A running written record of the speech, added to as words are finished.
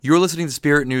You're listening to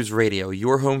Spirit News Radio,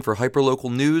 your home for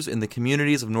hyperlocal news in the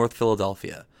communities of North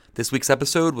Philadelphia. This week's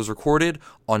episode was recorded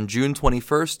on June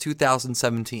 21st,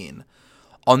 2017.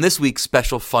 On this week's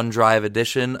special Fun Drive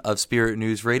edition of Spirit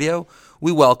News Radio,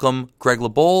 we welcome Greg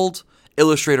LeBold,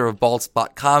 illustrator of Bald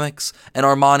Spot Comics, and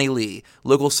Armani Lee,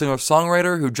 local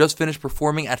singer-songwriter who just finished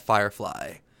performing at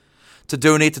Firefly. To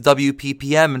donate to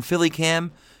WPPM and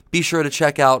PhillyCam, be sure to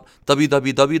check out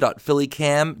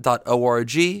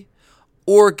www.phillycam.org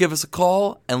or give us a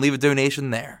call and leave a donation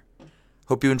there.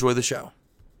 Hope you enjoy the show.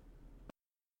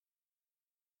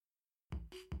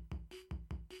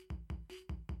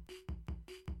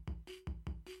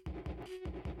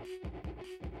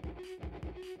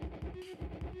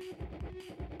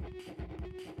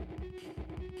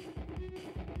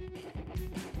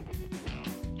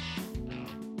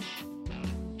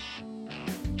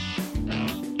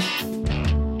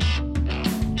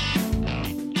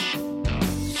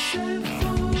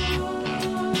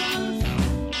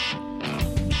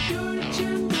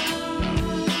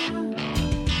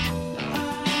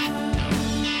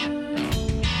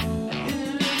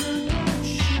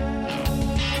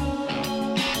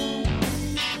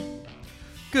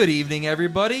 Good evening,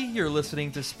 everybody. You're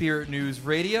listening to Spirit News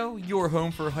Radio, your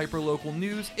home for hyperlocal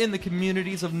news in the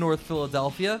communities of North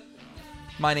Philadelphia.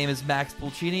 My name is Max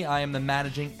Pulcini. I am the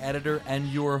managing editor and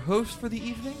your host for the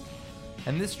evening.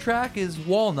 And this track is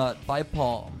Walnut by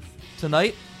Palm.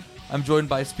 Tonight, I'm joined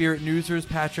by Spirit Newsers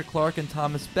Patrick Clark and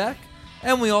Thomas Beck.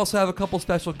 And we also have a couple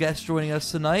special guests joining us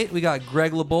tonight. We got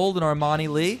Greg LeBold and Armani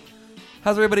Lee.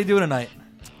 How's everybody doing tonight?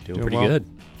 Doing pretty good.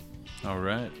 All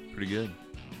right, pretty good.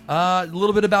 A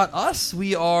little bit about us.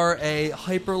 We are a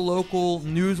hyper-local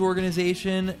news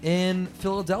organization in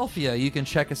Philadelphia. You can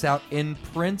check us out in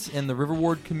print in the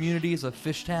Riverward communities of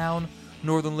Fishtown,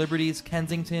 Northern Liberties,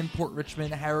 Kensington, Port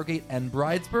Richmond, Harrogate, and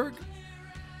Bridesburg.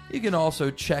 You can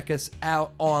also check us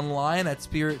out online at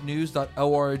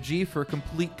spiritnews.org for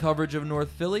complete coverage of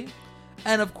North Philly.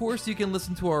 And of course, you can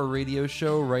listen to our radio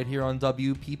show right here on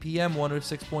WPPM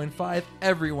 106.5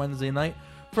 every Wednesday night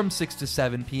from 6 to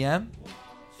 7 p.m.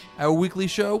 Our weekly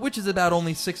show, which is about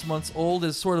only 6 months old,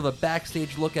 is sort of a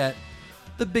backstage look at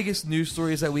the biggest news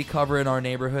stories that we cover in our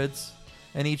neighborhoods.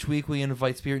 And each week we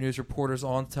invite Spirit News reporters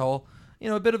on to tell,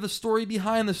 a bit of the story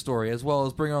behind the story, as well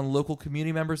as bring on local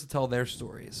community members to tell their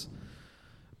stories.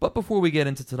 But before we get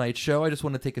into tonight's show, I just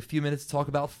want to take a few minutes to talk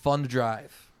about Fund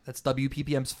Drive. That's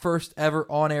WPPM's first ever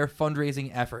on-air fundraising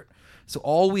effort. So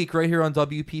all week right here on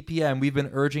WPPM, we've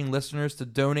been urging listeners to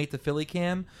donate to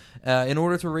PhillyCam in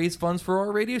order to raise funds for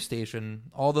our radio station.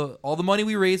 All the money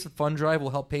we raise at Fund Drive will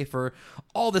help pay for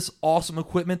all this awesome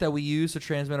equipment that we use to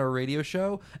transmit our radio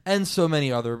show and so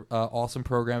many other awesome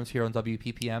programs here on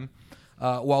WPPM.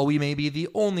 While we may be the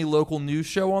only local news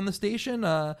show on the station,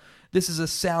 this is a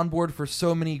soundboard for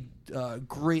so many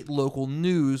great local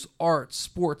news, arts,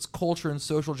 sports, culture, and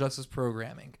social justice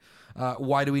programming.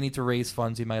 Why do we need to raise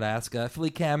funds, you might ask?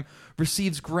 PhillyCam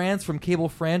receives grants from cable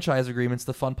franchise agreements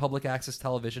to fund public access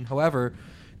television. However,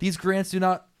 these grants do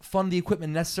not fund the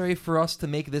equipment necessary for us to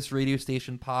make this radio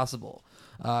station possible.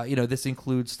 This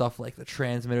includes stuff like the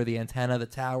transmitter, the antenna, the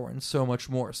tower, and so much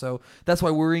more. So that's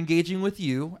why we're engaging with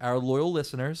you, our loyal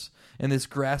listeners, in this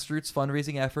grassroots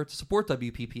fundraising effort to support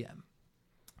WPPM.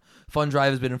 Fund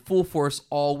Drive has been in full force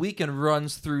all week and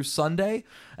runs through Sunday.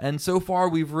 And so far,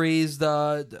 we've raised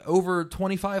over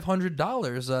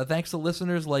 $2,500 thanks to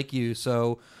listeners like you.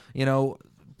 So,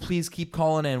 please keep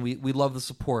calling in. We love the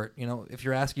support. If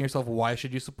you're asking yourself, why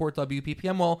should you support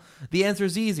WPPM? Well, the answer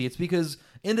is easy. It's because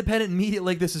independent media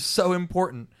like this is so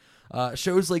important.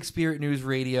 Shows like Spirit News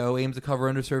Radio aim to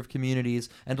cover underserved communities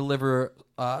and deliver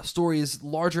stories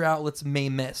larger outlets may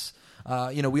miss.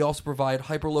 We also provide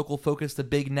hyperlocal focus to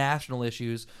big national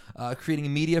issues,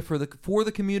 creating media for the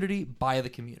community by the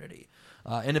community.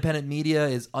 Independent media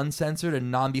is uncensored and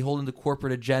non-beholden to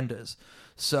corporate agendas.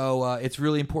 So it's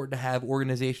really important to have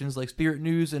organizations like Spirit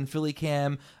News and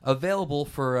PhillyCam available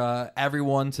for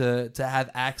everyone to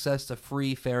have access to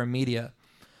free, fair media.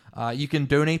 You can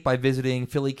donate by visiting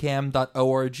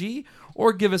phillycam.org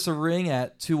or give us a ring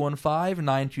at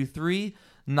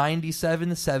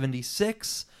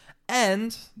 215-923-9776.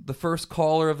 And the first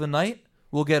caller of the night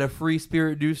will get a free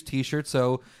Spirit News t-shirt.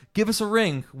 So give us a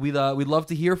ring. We'd love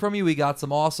to hear from you. We got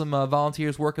some awesome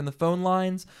volunteers working the phone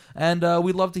lines, and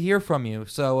we'd love to hear from you.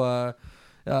 So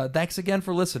thanks again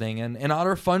for listening. And in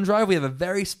honor of Fund Drive, we have a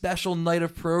very special night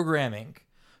of programming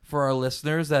for our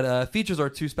listeners that features our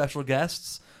two special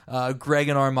guests, Greg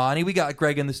and Armani. We got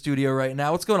Greg in the studio right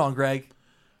now. What's going on, Greg?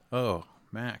 Oh,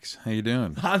 Max, how you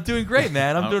doing? I'm doing great,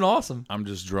 man. I'm doing awesome. I'm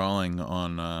just drawing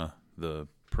on the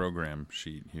program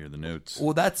sheet here, the notes.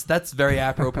 Well, that's very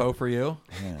apropos for you.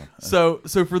 Yeah. So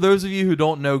for those of you who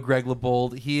don't know Greg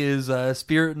LeBold, he is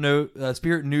Spirit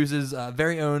News's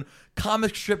very own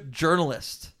comic strip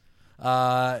journalist.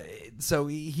 So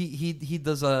he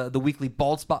does the weekly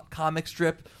Bald Spot comic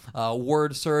strip,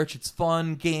 word search. It's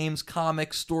fun, games,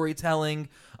 comics, storytelling,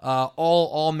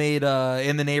 all made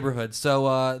in the neighborhood.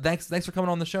 So thanks for coming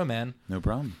on the show, man. No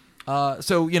problem.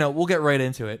 So we'll get right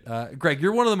into it. Greg,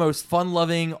 you're one of the most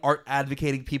fun-loving,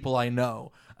 art-advocating people I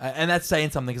know, and that's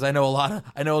saying something because I know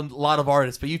a lot of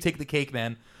artists, but you take the cake,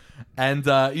 man. And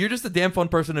you're just a damn fun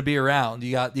person to be around.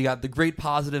 You got the great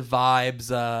positive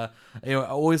vibes. I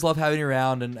always love having you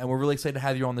around, and we're really excited to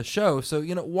have you on the show. So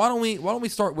why don't we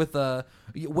start with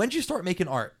when did you start making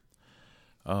art?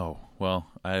 Oh, well,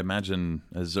 I imagine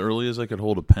as early as I could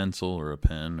hold a pencil or a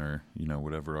pen or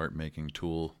whatever art making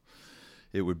tool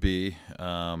it would be.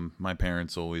 My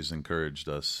parents always encouraged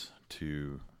us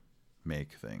to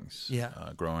make things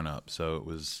growing up. So it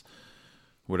was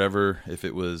whatever, if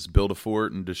it was build a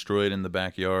fort and destroy it in the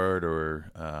backyard,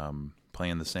 or play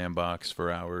in the sandbox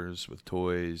for hours with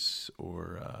toys,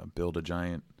 or build a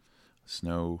giant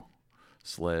snow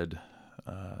sled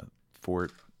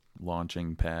fort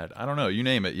launching pad. I don't know, you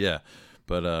name it, yeah.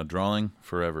 But drawing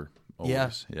forever,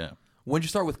 always, yeah. When did you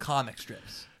start with comic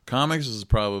strips? Comics is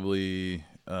probably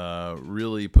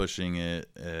really pushing it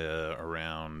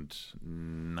around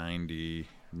 90,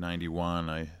 91.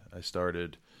 I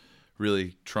started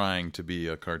really trying to be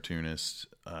a cartoonist.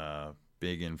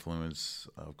 Big influence,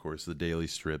 of course, the daily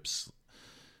strips,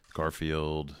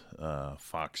 Garfield,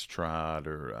 Foxtrot,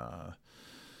 or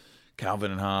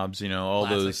Calvin and Hobbes, all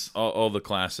Classics. all the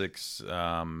classics.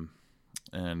 And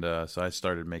so I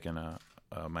started making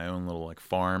my own little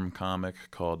farm comic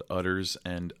called Utters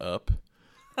End Up,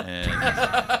 and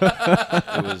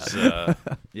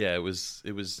it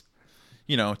was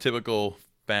typical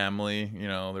family.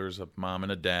 There was a mom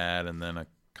and a dad, and then a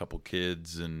couple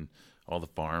kids, and all the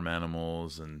farm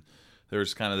animals, and there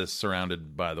was kind of this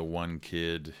surrounded by the one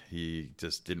kid. He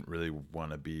just didn't really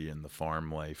want to be in the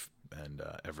farm life, and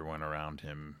everyone around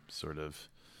him sort of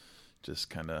just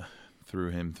kind of threw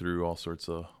him through all sorts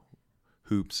of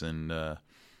hoops, and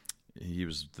he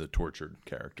was the tortured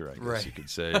character, I guess you could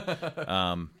say.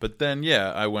 But then,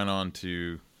 I went on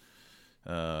to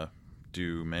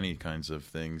do many kinds of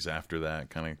things after that,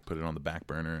 kind of put it on the back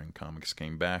burner, and comics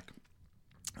came back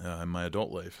in my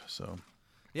adult life. So,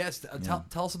 yes,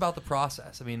 tell us about the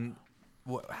process. I mean,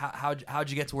 how'd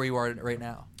you get to where you are right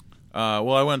now?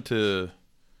 Well, I went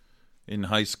in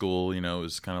high school, it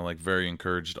was kind of very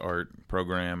encouraged art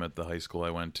program at the high school I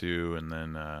went to, and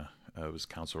then it was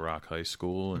Council Rock High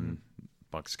School in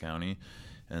Bucks County,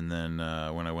 and then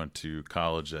when I went to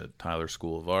college at Tyler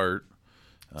School of Art,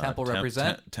 Temple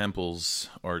represent Temple's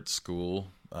art school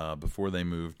before they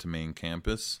moved to main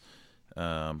campus.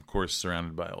 Of course,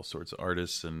 surrounded by all sorts of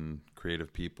artists and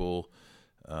creative people.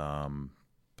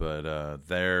 But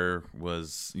there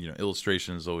was,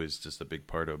 illustration is always just a big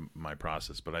part of my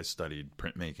process. But I studied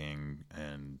printmaking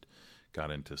and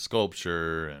got into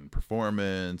sculpture and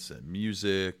performance and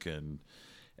music and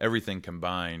everything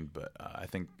combined. But I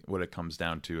think what it comes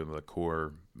down to,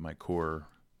 my core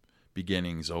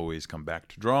beginnings always come back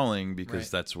to drawing, because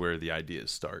that's where the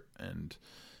ideas start. And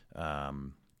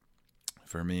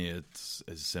for me, it's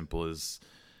as simple as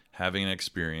having an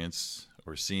experience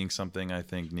or seeing something I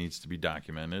think needs to be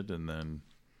documented, and then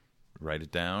write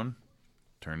it down,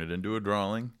 turn it into a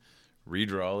drawing,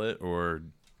 redraw it, or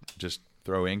just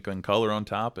throw ink and color on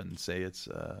top and say it's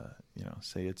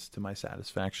to my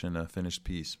satisfaction a finished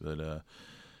piece. But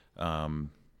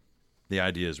the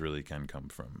ideas really can come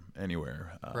from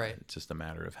anywhere. It's just a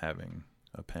matter of having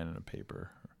a pen and a paper.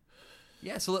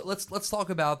 Yeah, so let's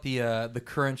talk about the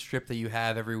current strip that you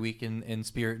have every week in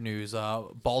Spirit News,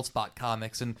 Bald Spot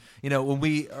Comics. And when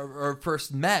we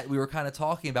first met, we were kind of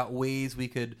talking about ways we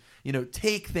could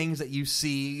take things that you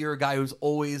see. You're a guy who's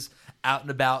always out and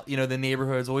about, the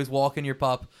neighborhoods, always walking your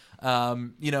pup.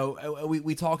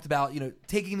 We talked about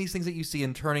taking these things that you see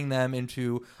and turning them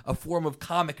into a form of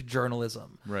comic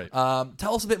journalism. Right.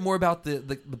 Tell us a bit more about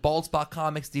the Bald Spot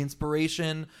Comics, the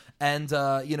inspiration, and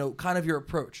kind of your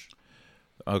approach.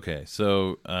 Okay,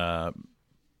 so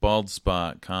Bald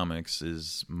Spot Comics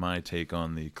is my take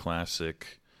on the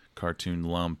classic cartoon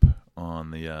lump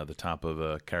on the top of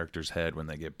a character's head when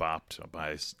they get bopped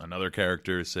by another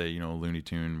character, say Looney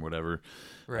Tune, whatever.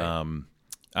 Right.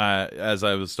 As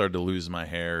I was starting to lose my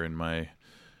hair in my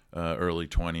early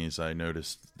 20s, I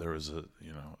noticed there was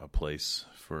a place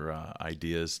for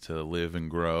ideas to live and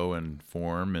grow and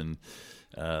form, and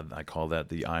I call that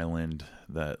the island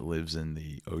that lives in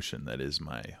the ocean that is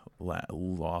my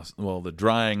the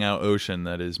drying out ocean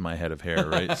that is my head of hair,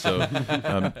 right? So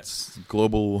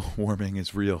global warming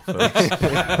is real, folks.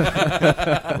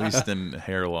 At least in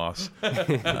hair loss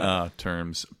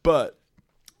terms. But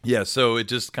yeah, so it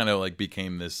just kind of like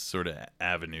became this sort of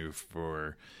avenue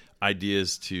for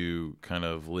ideas to kind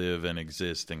of live and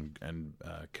exist, and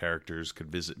characters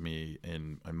could visit me.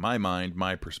 In my mind,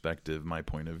 my perspective, my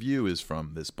point of view is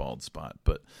from this bald spot,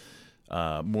 but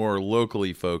more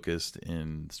locally focused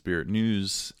in Spirit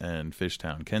News and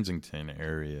Fishtown, Kensington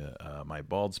area. My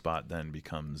bald spot then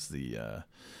becomes the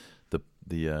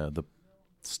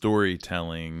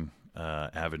storytelling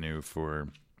avenue for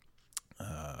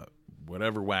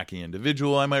whatever wacky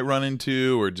individual I might run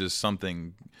into, or just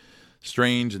something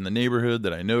strange in the neighborhood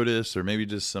that I notice, or maybe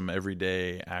just some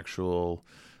everyday actual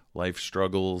life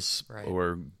struggles, right,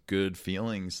 or good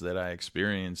feelings that I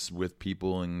experience with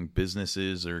people and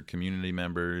businesses or community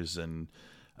members. And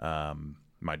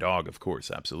my dog, of course,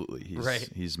 absolutely.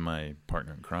 He's my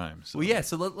partner in crime. So. Well, yeah.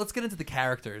 So let's get into the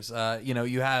characters.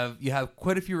 You have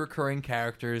quite a few recurring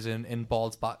characters in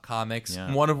Bald Spot comics.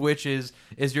 Yeah. One of which is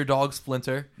your dog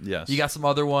Splinter. Yes. You got some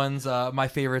other ones. My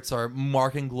favorites are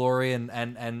Mark and Glory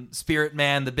and Spirit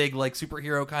Man, the big like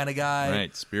superhero kind of guy.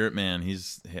 Right, Spirit Man.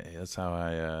 That's how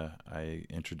I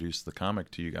introduced the comic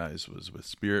to you guys, was with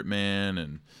Spirit Man,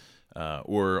 and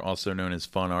or also known as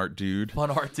Fun Art Dude.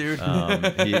 Fun Art Dude.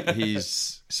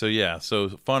 So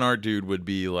Fun Art Dude would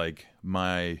be like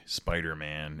my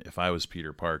Spider-Man if I was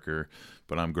Peter Parker,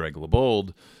 but I'm Greg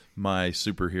LeBold. My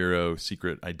superhero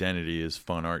secret identity is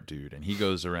Fun Art Dude, and he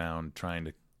goes around trying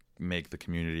to make the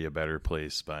community a better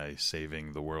place by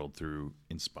saving the world through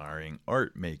inspiring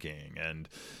art making. And,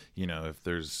 if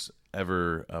there's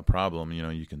ever a problem,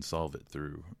 you can solve it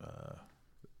through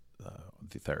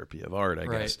the therapy of art, I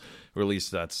guess, or at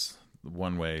least that's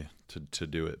one way to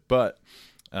do it. But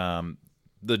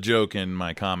the joke in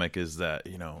my comic is that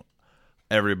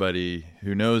everybody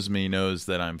who knows me knows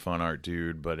that I'm Fun Art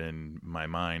Dude, but in my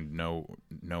mind, no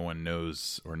one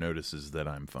knows or notices that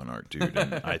I'm Fun Art Dude,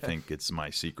 and I think it's my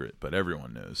secret, but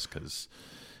everyone knows because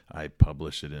I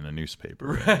publish it in a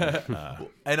newspaper.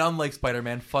 And unlike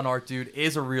Spider-Man, Fun Art Dude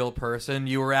is a real person.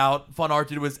 Fun Art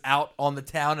Dude was out on the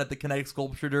town at the Kinetic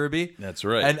Sculpture Derby. That's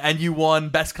right. And you won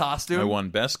Best Costume. I won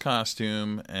Best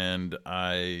Costume, and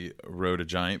I wrote a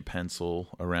giant pencil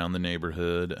around the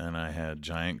neighborhood, and I had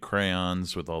giant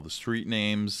crayons with all the street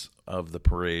names of the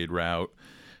parade route,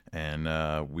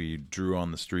 and we drew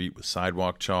on the street with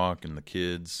sidewalk chalk and the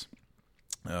kids.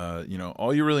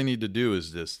 All you really need to do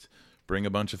is just bring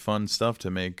a bunch of fun stuff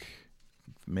to make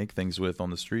things with on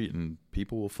the street, and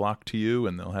people will flock to you,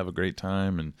 and they'll have a great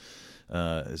time, and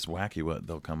it's wacky what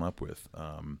they'll come up with.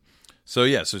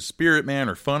 So Spirit Man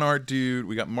or Fun Art Dude.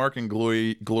 We got Mark and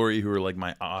Glory, who are like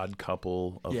my odd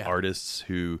couple of artists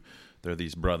who they're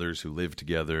these brothers who live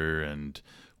together, and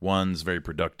one's very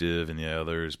productive and the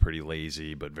other is pretty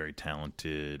lazy but very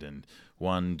talented, and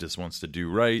one just wants to do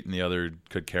right and the other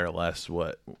could care less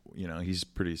he's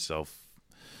pretty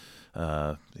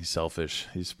he's selfish.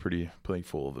 He's pretty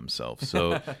full of himself.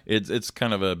 So it's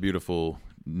kind of a beautiful,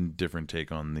 different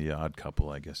take on the odd couple,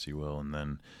 I guess you will. And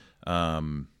then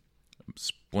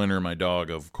Splinter, my dog,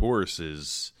 of course,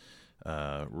 is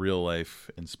real life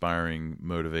inspiring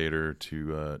motivator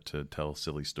to tell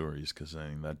silly stories, because I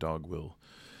think that dog will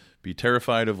be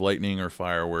terrified of lightning or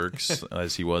fireworks,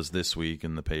 as he was this week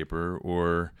in the paper,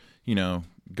 or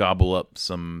gobble up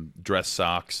some dress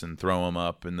socks and throw them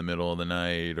up in the middle of the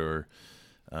night, or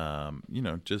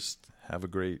just have a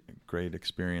great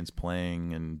experience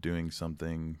playing and doing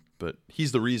something. But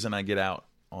he's the reason I get out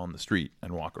on the street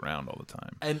and walk around all the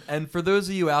time. And for those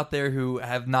of you out there who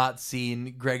have not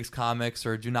seen Greg's comics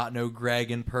or do not know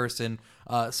Greg in person,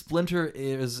 Splinter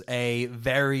is a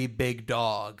very big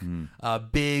dog,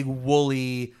 big,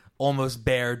 woolly, almost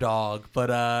bear dog.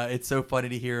 But it's so funny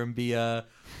to hear him be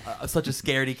such a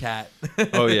scaredy cat.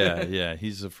 Oh yeah.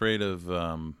 He's afraid of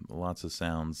lots of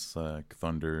sounds like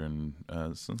thunder, and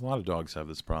a lot of dogs have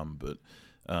this problem.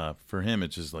 But for him,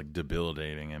 it's just like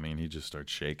debilitating. I mean, he just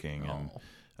starts shaking and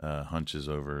hunches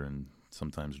over, and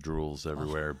sometimes drools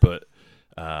everywhere. But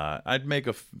I'd make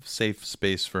a safe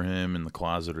space for him in the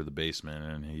closet or the basement,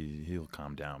 and he'll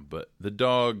calm down. But the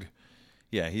dog,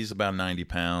 he's about 90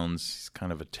 pounds. He's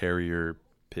kind of a terrier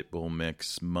pit bull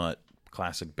mix, mutt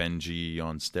classic Benji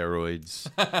on steroids.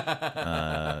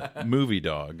 Movie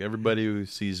dog. Everybody who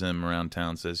sees him around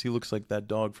town says he looks like that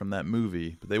dog from that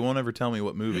movie, but they won't ever tell me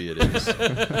what movie it is.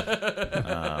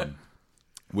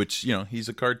 Which, you know, he's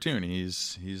a cartoon.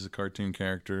 He's a cartoon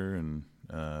character, and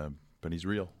but he's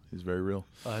real. He's very real.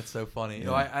 Oh, that's so funny. Yeah. You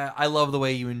know, I love the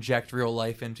way you inject real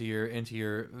life into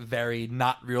your very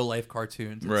not real life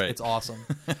cartoons. Right. It's awesome.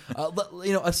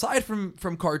 You know, aside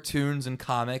from cartoons and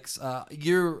comics,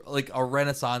 you're like a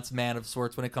Renaissance man of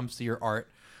sorts when it comes to your art.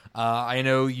 I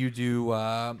know you do.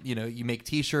 You know, you make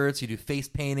T-shirts. You do face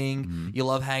painting. Mm-hmm. You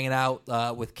love hanging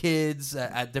out with kids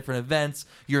at different events.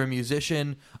 You're a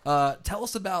musician. Tell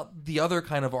us about the other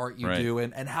kind of art you Right. do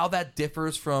and how that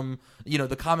differs from, you know,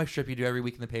 the comic strip you do every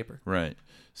week in the paper. Right.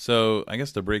 So I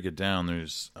guess to break it down,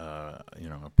 there's you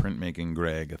know, a printmaking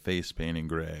Greg, a face painting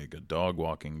Greg, a dog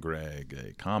walking Greg,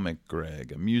 a comic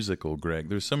Greg, a musical Greg.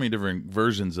 There's so many different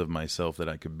versions of myself that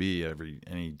I could be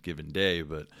any given day,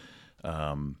 but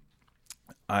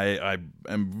I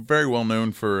am very well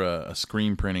known for a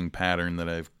screen printing pattern that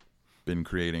I've been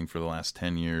creating for the last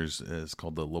 10 years. It's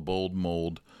called the Labold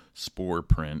Mold Spore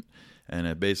Print, and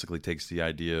it basically takes the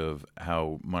idea of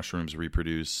how mushrooms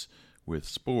reproduce with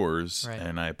spores, Right.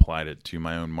 and I applied it to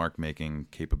my own mark making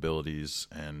capabilities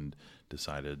and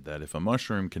decided that if a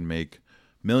mushroom can make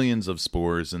millions of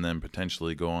spores and then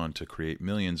potentially go on to create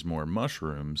millions more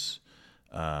mushrooms,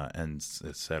 and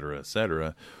et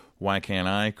cetera, why can't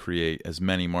I create as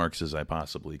many marks as I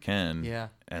possibly can? Yeah.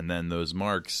 And then those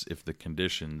marks, if the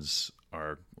conditions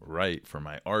are right for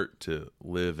my art to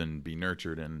live and be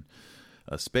nurtured in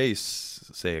a space,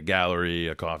 say a gallery,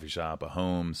 a coffee shop, a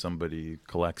home, somebody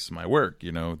collects my work,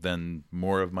 you know, then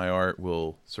more of my art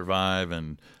will survive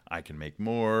and I can make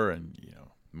more and, you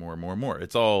know, more.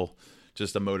 It's all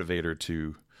just a motivator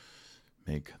to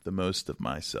make the most of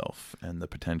myself and the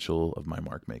potential of my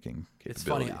mark making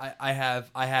capability. It's funny. I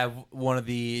have one of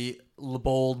the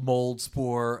Labold Mold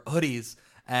Spore hoodies,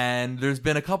 and there's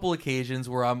been a couple occasions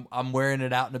where I'm wearing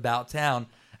it out and about town,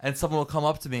 and someone will come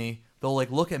up to me. They'll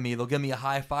like look at me. They'll give me a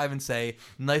high five and say,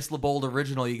 "Nice Labold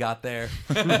original you got there."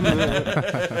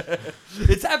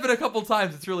 It's happened a couple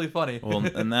times. It's really funny. Well,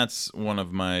 and that's one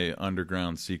of my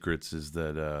underground secrets is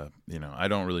that, you know, I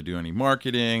don't really do any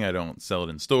marketing. I don't sell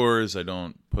it in stores. I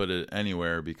don't put it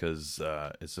anywhere because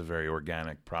it's a very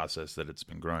organic process that it's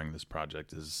been growing. This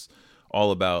project is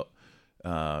all about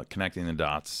connecting the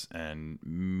dots and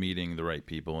meeting the right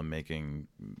people and making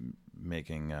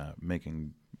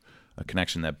a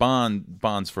connection that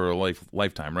bonds for a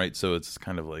lifetime, right? So it's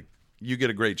kind of like you get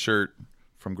a great shirt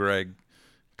from Greg,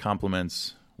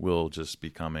 compliments will just be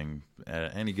coming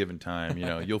at any given time. You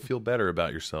know, you'll feel better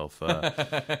about yourself.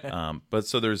 But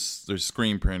so there's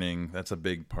screen printing. That's a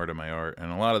big part of my art,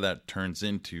 and a lot of that turns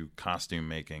into costume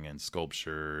making and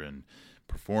sculpture and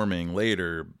performing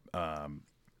later,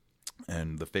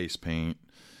 and the face paint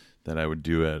that I would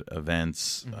do at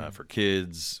events for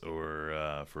kids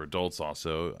or for adults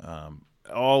also.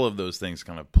 All of those things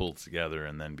kind of pull together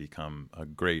and then become a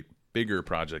great, bigger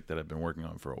project that I've been working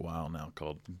on for a while now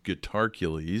called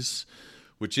Guitarcules,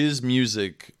 which is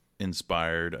music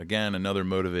inspired. Again, another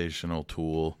motivational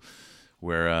tool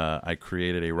where I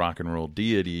created a rock and roll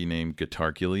deity named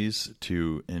Guitarcules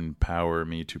to empower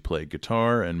me to play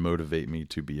guitar and motivate me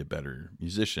to be a better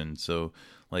musician. So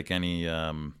like any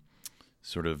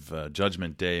sort of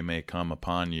judgment day may come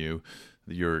upon you,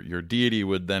 your deity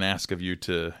would then ask of you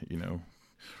to, you know,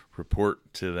 report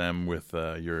to them with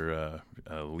your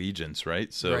allegiance,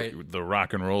 right? So Right. The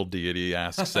rock and roll deity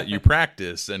asks that you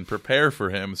practice and prepare for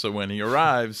him, so when he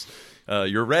arrives,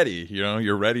 you're ready. You know,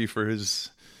 you're ready for his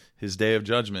day of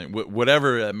judgment,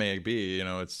 whatever that may be. You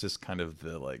know, it's just kind of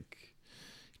the like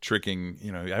tricking.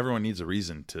 You know, everyone needs a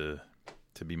reason to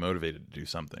be motivated to do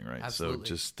something, right? Absolutely. So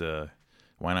just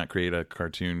why not create a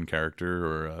cartoon character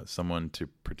or someone to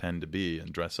pretend to be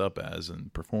and dress up as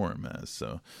and perform as?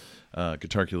 So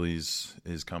Guitarcules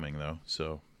is coming, though,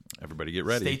 so everybody get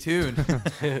ready. Stay tuned.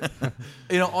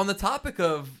 You know, on the topic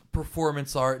of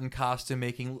performance art and costume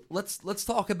making, let's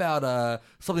talk about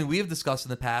something we have discussed in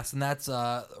the past, and that's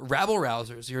rabble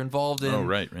rousers. You're involved in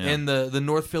in the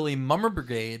North Philly Mummer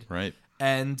Brigade, right?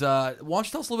 And why don't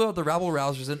you tell us a little bit about the rabble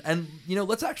rousers, and you know,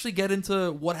 let's actually get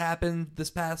into what happened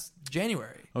this past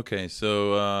January. Okay,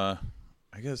 so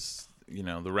I guess, you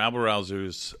know, the rabble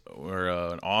rousers were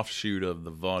an offshoot of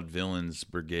the Vaudevillains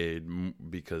Brigade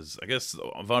because I guess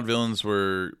Vaudevillains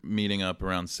were meeting up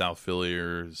around South Philly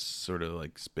or sort of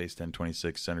like Space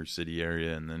 1026 Center City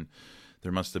area, and then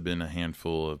there must have been a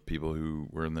handful of people who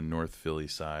were in the North Philly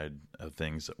side of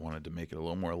things that wanted to make it a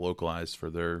little more localized for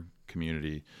their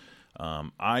community.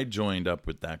 I joined up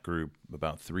with that group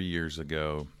about 3 years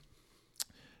ago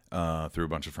through a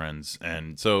bunch of friends,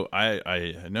 and so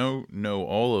I know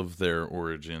all of their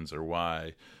origins or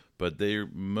why, but they're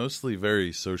mostly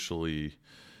very social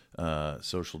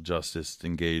justice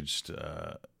engaged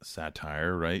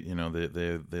satire, right? You know,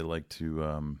 they like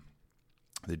to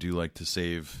they do like to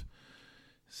save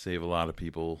a lot of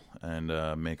people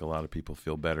and make a lot of people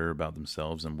feel better about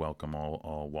themselves and welcome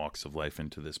all walks of life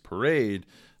into this parade.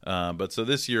 But so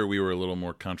this year we were a little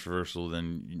more controversial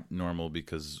than normal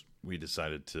because we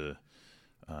decided to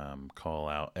call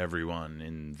out everyone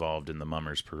involved in the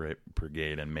Mummers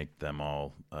Brigade and make them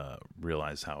all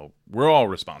realize how we're all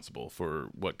responsible for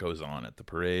what goes on at the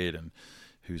parade and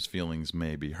whose feelings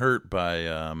may be hurt by.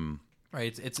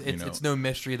 Right. It's no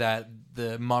mystery that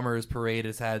the Mummers Parade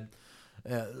has had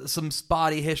some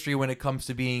spotty history when it comes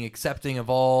to being accepting of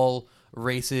all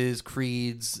races,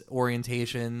 creeds,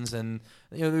 orientations, and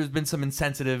there's been some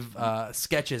insensitive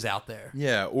sketches out there.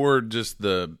 Yeah, or just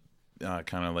the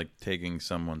kind of like taking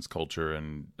someone's culture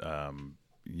and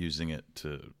using it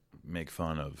to make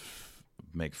fun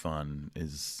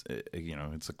is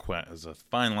it's a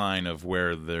fine line of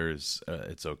where there's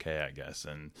it's okay, I guess.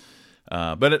 And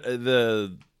but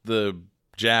the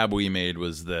jab we made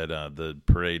was that the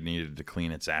parade needed to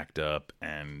clean its act up,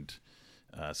 and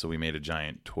so we made a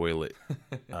giant toilet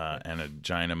and a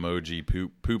giant emoji,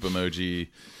 poop emoji,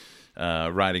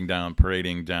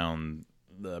 parading down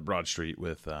the Broad Street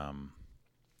with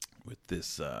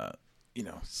this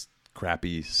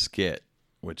crappy skit.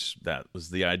 Which that was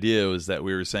the idea, was that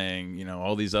we were saying,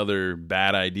 all these other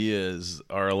bad ideas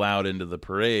are allowed into the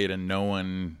parade and no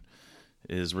one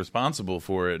is responsible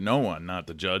for it. No one, not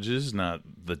the judges, not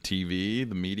the TV,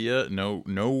 the media,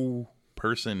 no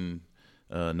person,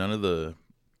 none of the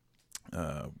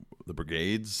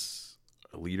brigade's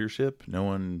leadership, no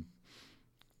one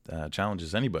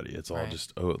challenges anybody. It's all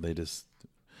right. They just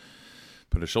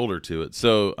put a shoulder to it.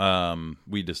 So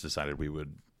we just decided we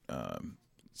would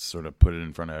sort of put it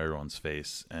in front of everyone's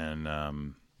face. And,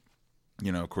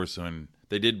 of course, when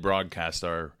they did broadcast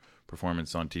our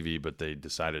performance on TV, but they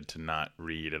decided to not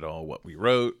read at all what we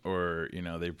wrote, or,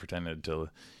 they pretended to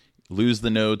lose the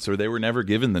notes, or they were never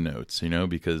given the notes,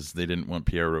 because they didn't want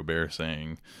Pierre Robert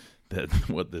saying that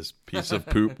what this piece of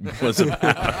poop was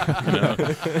about,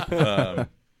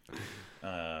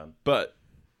 but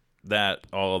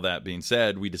all of that being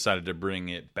said, we decided to bring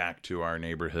it back to our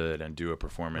neighborhood and do a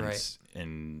performance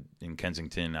in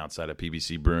Kensington outside of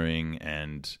PBC Brewing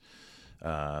and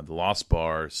the Lost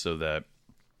Bar, so that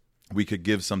we could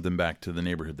give something back to the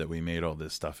neighborhood that we made all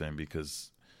this stuff in,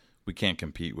 because we can't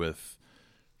compete with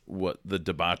what the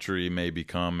debauchery may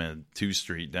become at 2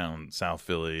 Street down South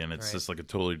Philly, and it's just like a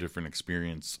totally different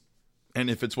experience. And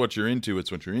if it's what you're into,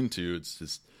 it's what you're into. It's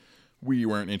just we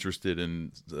weren't interested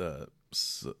in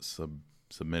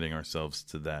submitting ourselves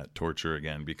to that torture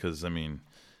again, because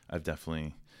I've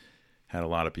definitely had a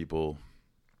lot of people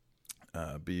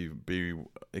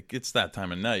it gets that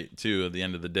time of night too. At the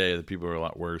end of the day, the people are a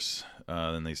lot worse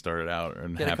than they started out.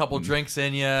 And get a couple drinks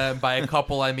in you. By a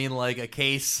couple, I mean like a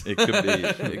case. It could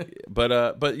be,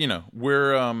 but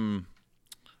we're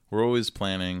always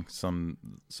planning some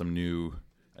new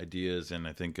ideas, and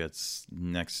I think it's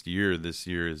next year. This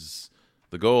year is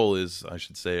the goal. Is I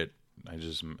should say it.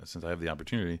 Since I have the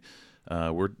opportunity,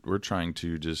 we're trying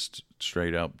to just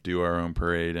straight up do our own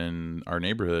parade in our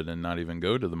neighborhood and not even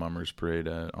go to the Mummers Parade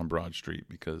on Broad Street,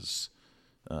 because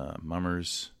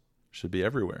Mummers should be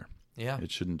everywhere. Yeah, it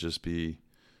shouldn't just be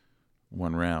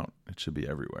one route. It should be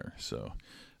everywhere. So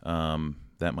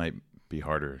that might be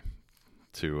harder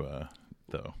to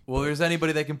though. Well, there's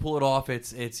anybody that can pull it off.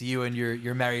 It's you and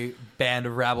your merry band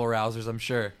of rabble rousers, I'm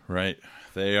sure. Right,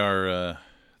 they are.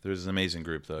 There's an amazing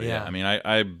group, though. Yeah.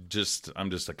 I'm just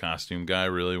a costume guy,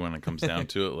 really, when it comes down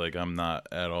to it. Like, I'm not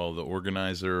at all the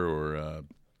organizer or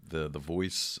the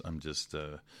voice. I'm just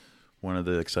one of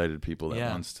the excited people that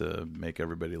wants to make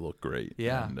everybody look great.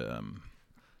 Yeah. And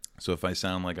so if I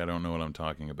sound like I don't know what I'm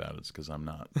talking about, it's because I'm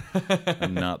not.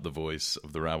 I'm not the voice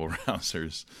of the rabble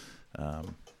rousers.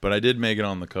 But I did make it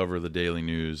on the cover of the Daily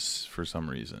News for some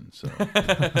reason. So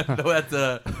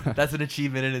that's an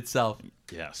achievement in itself.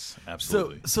 Yes,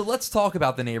 absolutely. So let's talk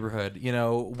about the neighborhood.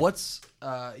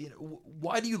 Why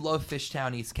do you love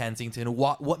Fishtown, East Kensington?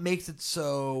 What makes it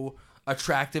so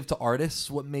attractive to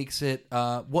artists? What makes it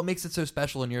so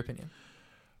special in your opinion?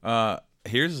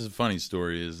 Here's a funny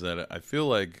story: is that I feel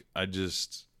like I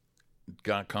just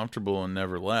got comfortable and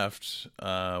never left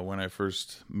when I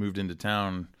first moved into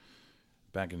town.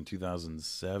 Back in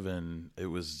 2007, it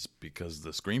was because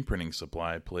the screen printing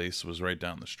supply place was right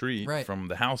down the street from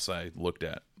the house I looked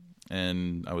at.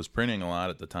 and I was printing a lot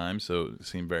at the time, so it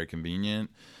seemed very convenient.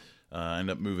 I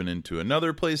ended up moving into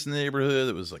another place in the neighborhood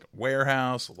that was like a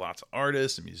warehouse, lots of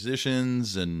artists and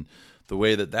musicians, and the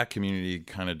way that community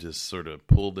kind of just sort of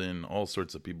pulled in all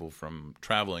sorts of people from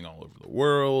traveling all over the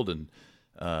world, and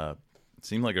it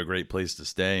seemed like a great place to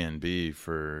stay and be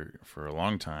for a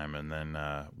long time. And then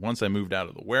once I moved out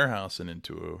of the warehouse and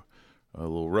into a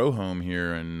little row home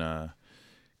here in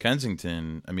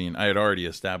Kensington, I mean, I had already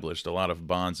established a lot of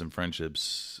bonds and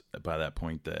friendships by that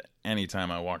point that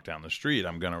anytime I walk down the street,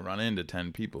 I'm going to run into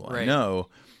 10 people I know.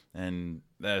 And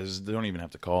they don't even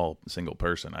have to call a single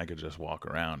person. I could just walk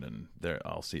around and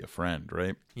I'll see a friend,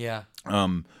 right? Yeah.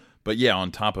 But yeah,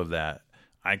 on top of that,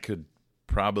 I could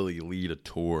probably lead a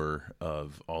tour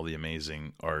of all the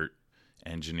amazing art,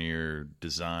 engineer,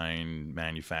 design,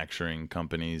 manufacturing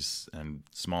companies and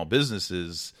small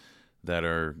businesses that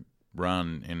are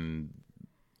run in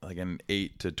like an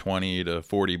 8 to 20 to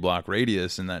 40 block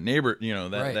radius in that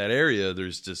that area.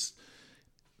 There's just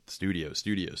studio,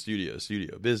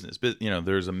 business,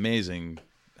 there's amazing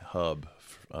hub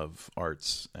of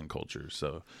arts and culture.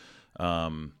 So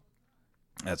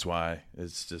that's why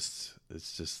it's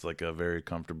just like a very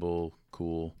comfortable,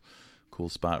 cool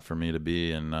spot for me to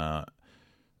be, and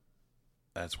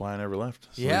that's why I never left.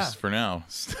 So at least for now.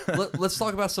 Let's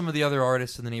talk about some of the other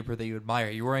artists in the neighborhood that you admire.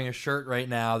 You're wearing a shirt right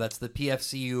now that's the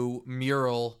PFCU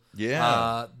mural.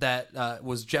 Yeah. That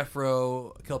was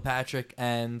Jeffro Kilpatrick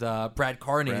and Brad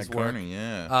Carney's work.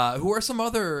 Yeah. Who are some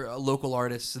other local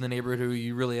artists in the neighborhood who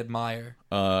you really admire?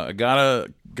 I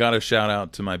gotta shout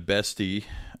out to my bestie.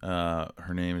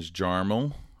 Her name is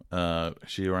Jarmel.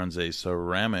 She runs a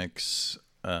ceramics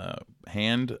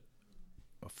hand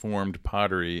formed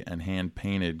pottery and hand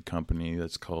painted company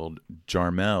that's called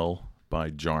Jarmel by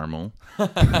Jarmel.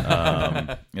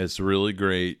 It's really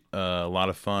great. A lot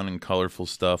of fun and colorful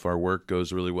stuff. Our work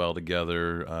goes really well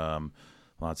together.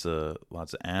 Lots of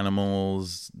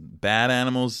animals, bad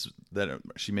animals that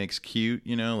she makes cute,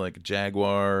 like a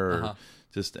jaguar or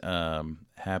just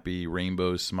happy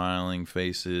rainbow smiling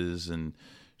faces. And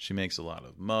she makes a lot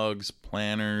of mugs,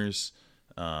 planners,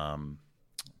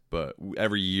 but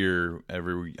every year,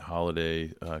 every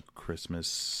holiday,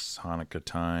 Christmas, Hanukkah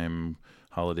time,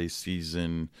 holiday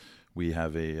season, we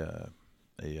have a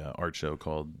art show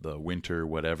called the Winter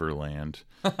Whatever Land,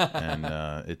 and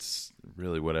it's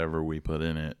really whatever we put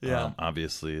in it. Yeah.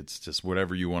 Obviously, it's just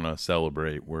whatever you want to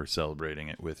celebrate. We're celebrating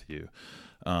it with you.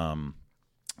 And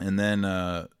then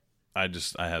I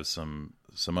have some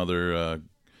other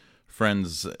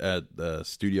friends at the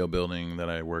studio building that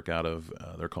I work out of.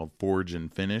 They're called Forge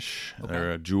and Finish. Okay.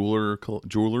 They're a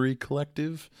jewelry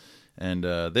collective, and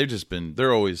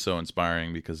they're always so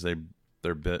inspiring because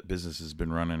their business has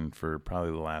been running for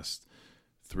probably the last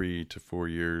 3 to 4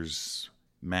 years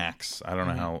max. I don't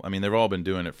know how. I mean, they've all been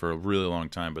doing it for a really long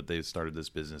time, but they started this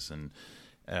business, and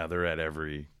they're at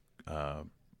every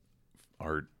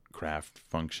art craft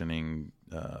functioning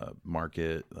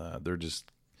market. They're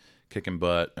just kicking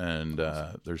butt, and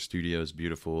their studio is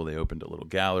beautiful. They opened a little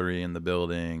gallery in the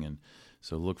building, and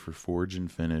so look for Forge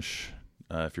and Finish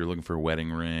if you're looking for a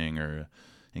wedding ring or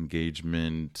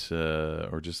engagement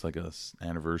or just like a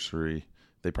anniversary.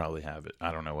 They probably have it.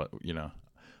 I don't know what I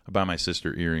buy my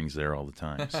sister earrings there all the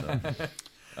time. So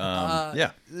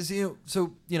yeah.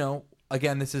 So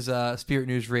again, this is Spirit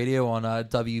News Radio on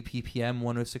WPPM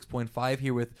 106.5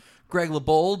 here with Greg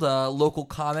LeBold, local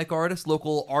comic artist,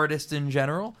 local artist in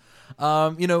general.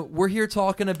 We're here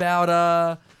talking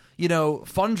about,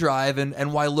 Fund Drive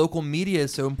and why local media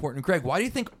is so important. Greg, why do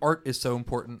you think art is so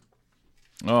important?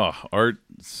 Oh, art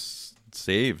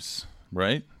saves,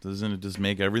 right? Doesn't it just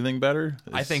make everything better?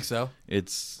 I think so.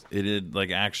 It like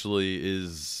actually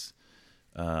is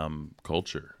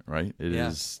culture, right? It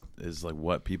is like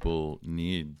what people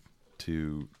need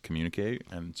to communicate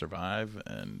and survive,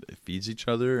 and it feeds each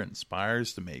other,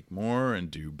 inspires to make more and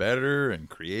do better and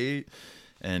create.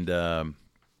 And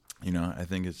I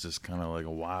think it's just kind of like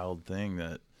a wild thing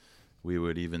that we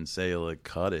would even say like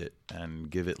cut it and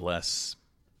give it less.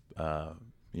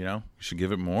 We should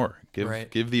give it more.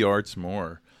 Give the arts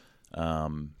more,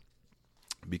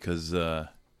 because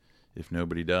if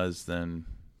nobody does, then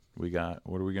what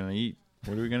are we gonna eat?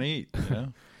 What are we gonna eat?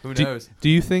 Who knows? Do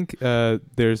you think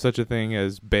there's such a thing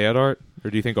as bad art,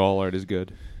 or do you think all art is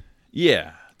good?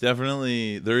 Yeah,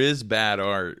 definitely. There is bad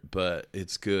art, but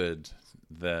it's good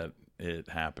that it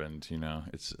happened.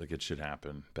 It's like it should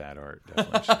happen. Bad art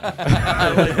definitely should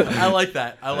happen. I like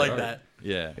that. I like that.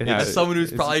 Yeah. As someone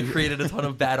who's probably created a ton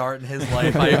of bad art in his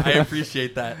life, I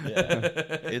appreciate that.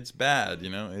 Yeah. It's bad,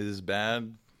 it is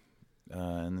bad,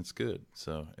 and it's good.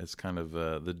 So it's kind of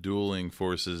the dueling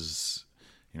forces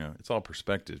it's all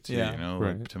perspective too. Yeah. You know,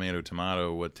 Right. like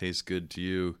tomato, what tastes good to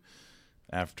you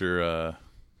after I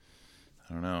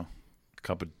don't know, a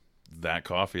cup of that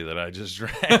coffee that I just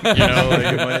drank.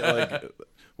 Like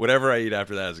whatever I eat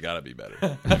after that has got to be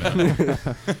better.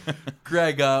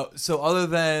 Greg, so other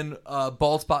than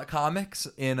Bald Spot Comics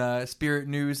in Spirit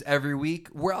News every week,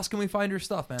 where else can we find your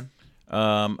stuff, man?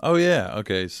 Oh yeah,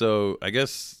 okay. So I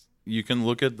guess you can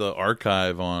look at the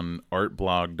archive on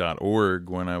artblog.org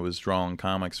when I was drawing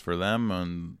comics for them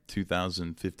on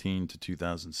 2015 to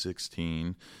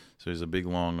 2016. So there's a big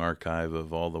long archive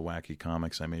of all the wacky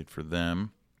comics I made for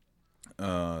them.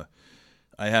 I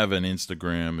have an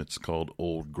Instagram. It's called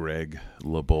Old Greg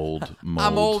LeBold Mold.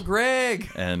 I'm Old Greg.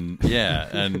 And yeah,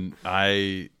 and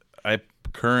I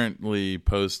currently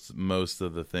post most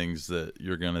of the things that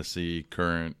you're gonna see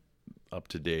current, up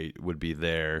to date would be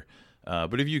there.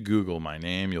 But if you Google my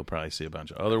name, you'll probably see a bunch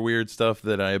of other weird stuff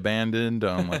that I abandoned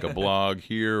on like a blog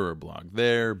here or a blog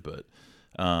there. But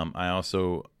I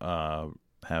also have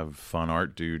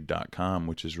funartdude.com,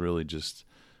 which is really just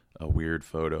a weird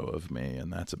photo of me,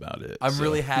 and that's about it. I'm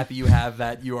really happy you have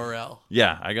that URL.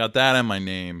 Yeah, I got that and my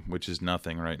name, which is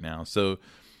nothing right now. So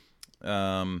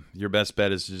your best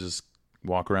bet is to just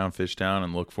walk around Fishtown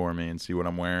and look for me and see what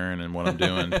I'm wearing and what I'm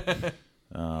doing.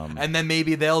 And then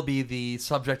maybe they'll be the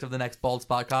subject of the next Bald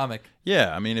Spot comic.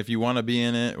 Yeah, I mean, if you want to be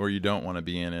in it or you don't want to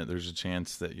be in it, there's a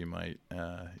chance that you might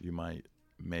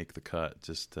make the cut.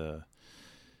 Just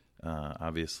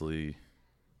obviously,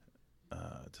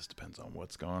 it just depends on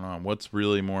what's going on. What's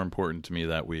really more important to me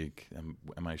that week?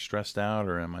 Am I stressed out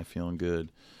or am I feeling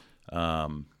good?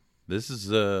 This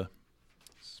is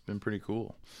it's been pretty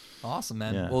cool. Awesome,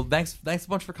 man. Yeah. Well, thanks a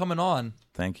bunch for coming on.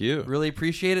 Thank you. Really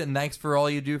appreciate it, and thanks for all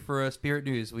you do for Spirit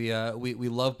News. We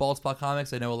love Bald Spot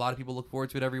Comics. I know a lot of people look forward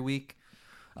to it every week.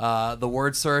 The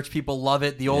word search, people love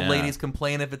it. The old ladies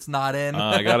complain if it's not in.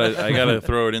 I gotta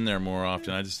throw it in there more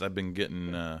often. I've been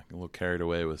getting a little carried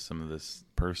away with some of this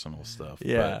personal stuff.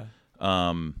 Yeah.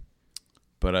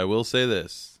 But I will say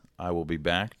this: I will be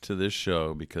back to this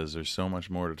show because there's so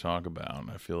much more to talk about.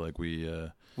 I feel like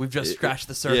We've just scratched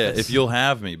the surface. Yeah, if you'll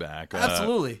have me back,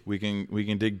 Absolutely. we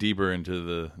can dig deeper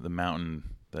into the mountain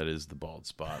that is the Bald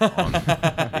Spot on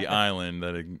the island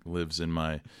that lives in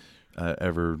my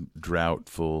ever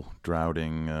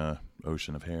drowning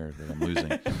ocean of hair that I'm losing.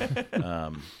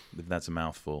 That's a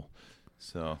mouthful.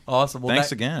 So awesome. Well,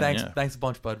 thanks again. Thanks a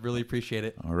bunch, bud. Really appreciate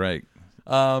it. All right.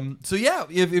 So yeah,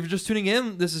 if you're just tuning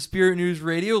in, this is Spirit News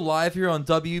Radio live here on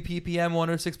WPPM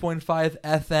 106.5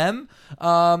 FM.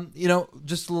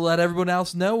 Just to let everyone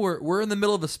else know, we're in the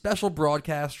middle of a special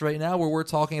broadcast right now where we're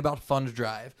talking about Fund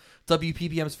Drive,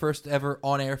 WPPM's first ever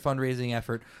on-air fundraising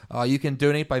effort. You can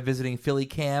donate by visiting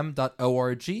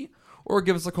phillycam.org or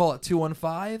give us a call at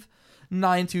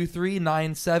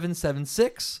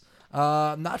 215-923-9776.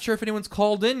 Not sure if anyone's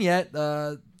called in yet.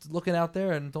 Looking out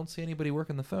there and don't see anybody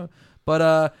working the phone.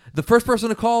 But the first person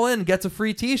to call in gets a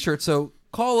free T-shirt. So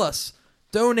call us,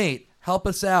 donate, help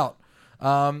us out.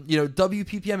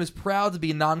 WPPM is proud to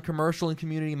be non-commercial and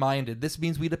community-minded. This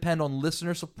means we depend on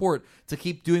listener support to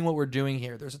keep doing what we're doing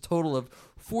here. There's a total of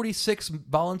 46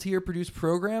 volunteer-produced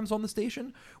programs on the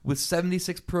station, with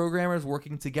 76 programmers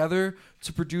working together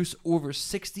to produce over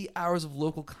 60 hours of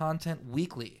local content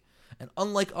weekly. And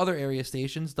unlike other area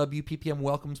stations, WPPM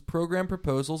welcomes program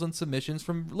proposals and submissions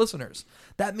from listeners.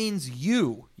 That means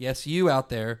you, yes, you out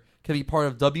there, can be part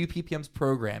of WPPM's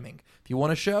programming. If you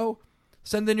want a show,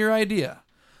 send in your idea.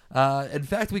 In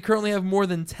fact, we currently have more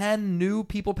than 10 new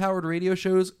people-powered radio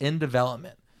shows in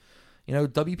development.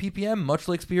 WPPM, much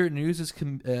like Spirit News, is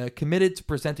committed to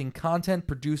presenting content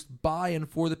produced by and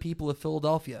for the people of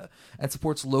Philadelphia and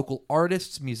supports local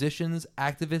artists, musicians,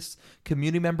 activists,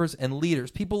 community members, and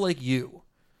leaders, people like you.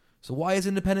 So why is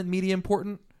independent media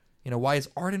important? Why is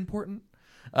art important?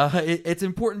 It's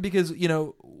important because,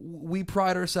 we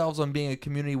pride ourselves on being a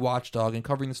community watchdog and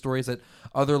covering the stories that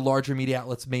other larger media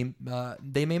outlets may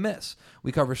miss.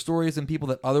 We cover stories and people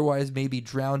that otherwise may be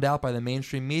drowned out by the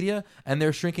mainstream media and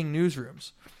their shrinking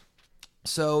newsrooms.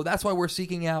 So that's why we're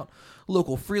seeking out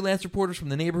local freelance reporters from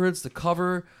the neighborhoods to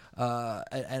cover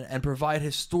and provide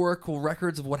historical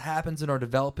records of what happens in our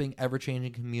developing,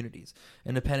 ever-changing communities.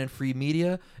 Independent free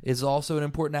media is also an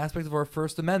important aspect of our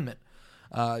First Amendment.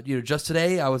 Just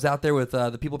today I was out there with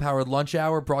the People Powered Lunch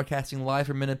Hour, broadcasting live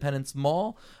from Independence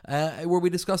Mall, where we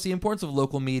discussed the importance of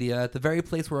local media at the very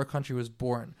place where our country was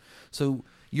born. So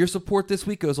your support this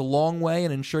week goes a long way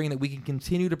in ensuring that we can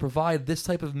continue to provide this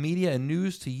type of media and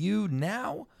news to you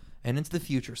now and into the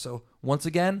future. So once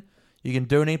again, you can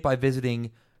donate by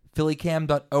visiting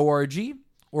phillycam.org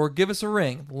or give us a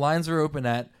ring. The lines are open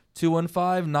at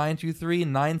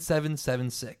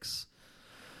 215-923-9776.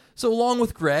 So along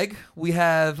with Greg, we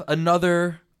have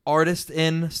another artist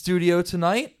in studio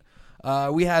tonight.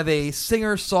 We have a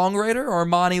singer-songwriter,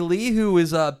 Armani Lee, who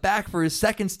is back for his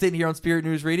second stint here on Spirit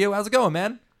News Radio. How's it going,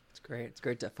 man? It's great. It's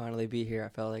great to finally be here. I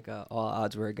felt like all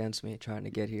odds were against me trying to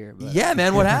get here. But Yeah,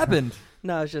 man. What happened?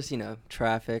 No, it's just,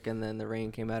 traffic, and then the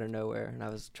rain came out of nowhere, and I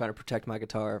was trying to protect my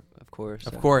guitar, of course.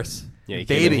 Of course. Yeah, you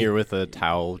Baby. came in here with a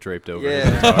towel draped over Yeah.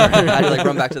 his guitar. I had to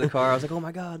run back to the car. I was like, oh,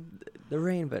 my God, the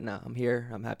rain. But no, I'm here.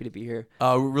 I'm happy to be here. We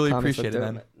really Comments appreciate it, look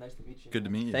man. dope. Nice to meet you. Good to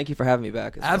meet you. Thank you for having me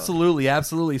back as well. Absolutely,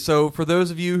 absolutely. So for those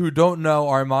of you who don't know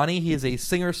Armani, he is a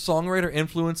singer-songwriter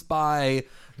influenced by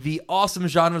the awesome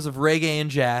genres of reggae and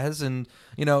jazz. And,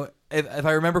 if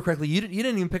I remember correctly, you didn't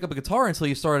even pick up a guitar until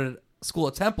you started school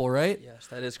at Temple, right? Yes,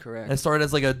 that is correct. And it started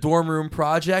as like a dorm room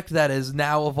project that has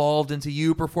now evolved into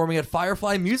you performing at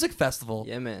Firefly Music Festival.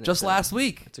 Yeah, man. Just last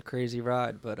week. It's a crazy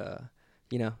ride, but,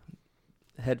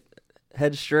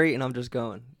 head straight, and I'm just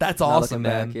going. That's Not awesome,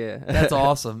 looking man. back, yeah. That's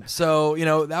awesome. So,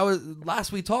 that was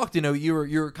last we talked, you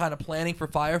were kind of planning for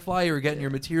Firefly, you were getting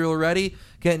your material ready,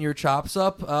 getting your chops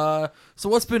up. So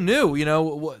what's been new?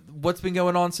 What's been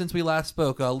going on since we last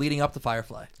spoke, leading up to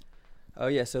Firefly? Oh,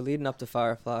 yeah. So leading up to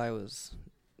Firefly was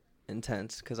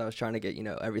intense because I was trying to get,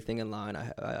 everything in line.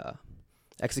 I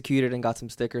executed and got some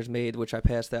stickers made, which I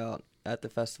passed out at the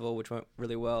festival, which went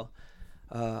really well.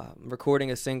 Recording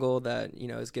a single that,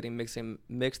 is getting mixed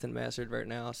and mastered right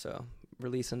now. So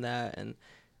releasing that and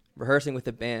rehearsing with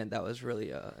the band, that was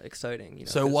really exciting.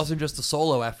 So it wasn't just a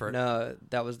solo effort. No,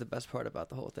 that was the best part about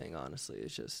the whole thing, honestly.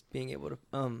 It's just being able to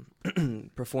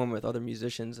perform with other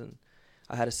musicians, and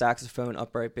I had a saxophone,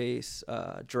 upright bass,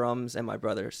 drums, and my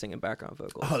brother singing background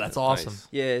vocals. Oh, that's awesome. Nice.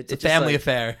 Yeah, It's a family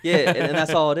affair. Yeah, and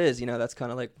that's all it is. That's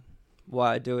kind of like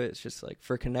why I do it. It's just like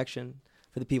for connection,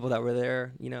 for the people that were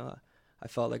there. I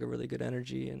felt like a really good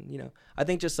energy, and I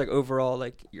think just like overall,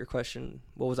 like your question,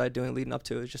 what was I doing leading up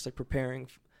to it? Is just like preparing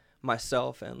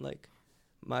myself and like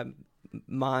my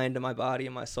mind and my body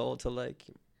and my soul to like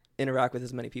interact with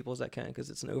as many people as I can,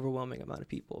 because it's an overwhelming amount of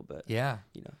people. But Yeah.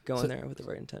 going So- there with the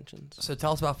right intentions. So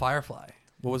tell us about Firefly.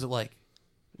 What was it like?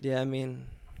 Yeah, I mean,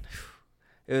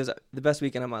 it was the best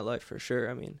weekend of my life for sure.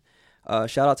 I mean,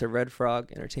 shout out to Red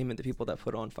Frog Entertainment, the people that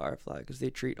put on Firefly, because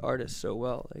they treat artists so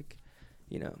well. Like,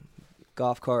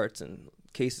 golf carts and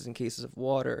cases of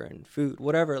water and food,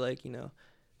 whatever,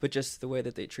 but just the way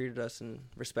that they treated us and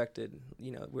respected,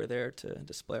 we're there to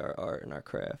display our art and our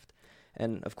craft.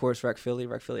 And of course, Rec Philly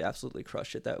absolutely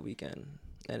crushed it that weekend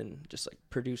and just like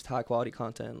produced high quality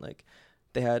content. Like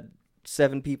they had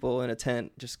 7 people in a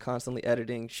tent just constantly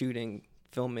editing, shooting,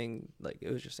 filming. Like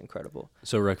it was just incredible.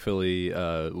 So Rec Philly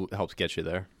helped get you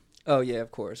there? Oh yeah,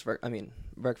 of course.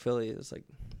 Rec Philly is like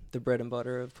the bread and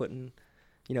butter of putting,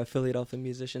 Philadelphia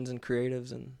musicians and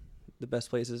creatives in the best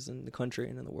places in the country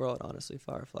and in the world, honestly.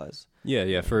 Fireflies.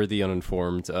 Yeah. For the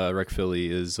uninformed, Rec Philly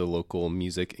is a local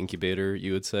music incubator,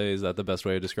 you would say. Is that the best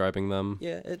way of describing them?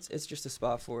 Yeah, it's just a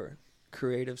spot for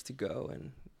creatives to go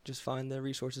and just find the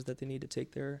resources that they need to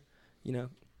take their,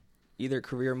 either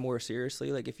career more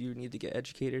seriously. Like if you need to get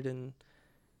educated in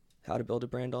how to build a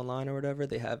brand online or whatever,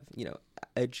 they have,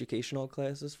 educational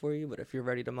classes for you. But if you're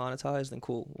ready to monetize, then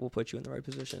cool, we'll put you in the right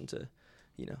position to,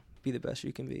 be the best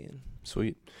you can be and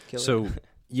Sweet. kill So it.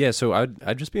 yeah, so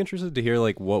I'd just be interested to hear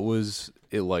like what was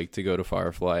it like to go to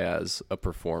Firefly as a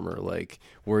performer? Like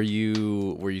were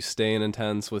you staying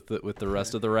intense with the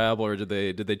rest of the rabble, or did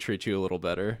they treat you a little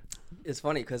better? It's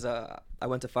funny because I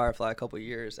went to Firefly a couple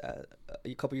years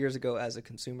ago as a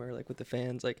consumer, like with the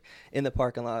fans, like in the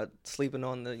parking lot, sleeping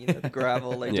on the the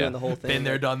gravel, like Yeah. doing the whole thing. Been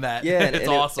there, like, done that. Yeah, It's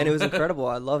awesome. and it was incredible.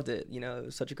 I loved it. It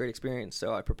was such a great experience.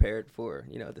 So I prepared for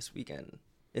this weekend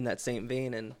in that same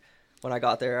vein. And when I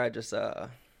got there, I just I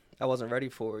wasn't ready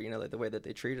for like the way that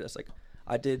they treated us. Like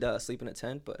I did sleep in a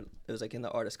tent, but it was like in the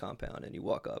artist compound, and you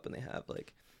walk up and they have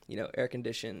like air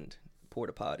conditioned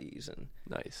porta potties and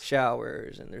Nice.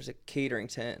 showers, and there's a catering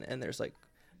tent, and there's like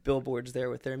billboards there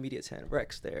with their immediate tent,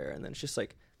 Rex there, and then it's just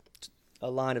like a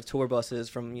line of tour buses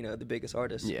from the biggest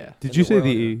artists. Yeah. Did in you the say world.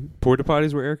 the porta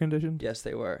potties were air conditioned? Yes,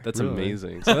 they were. That's Really?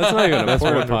 amazing. So that's not even a That's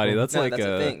porta wonderful. potty. That's No, like that's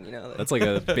a a thing, that's like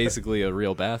a basically a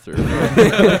real bathroom.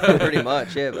 pretty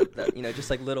much, yeah. But that, just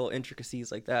like little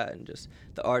intricacies like that, and just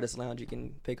the artist lounge, you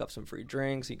can pick up some free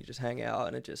drinks, you can just hang out,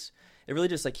 and it really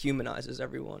just like humanizes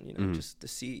everyone, Mhm. just to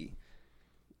see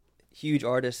huge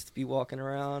artists be walking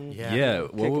around. Yeah.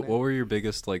 What kicking it. were your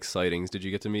biggest like sightings? Did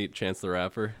you get to meet Chance the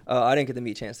Rapper? I didn't get to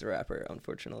meet Chance the Rapper,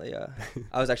 unfortunately.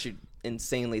 I was actually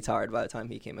insanely tired by the time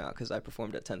he came out because I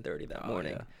performed at 10:30 that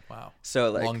morning. Yeah. Wow.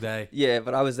 So like Long day. Yeah,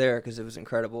 but I was there because it was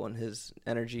incredible, and his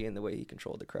energy and the way he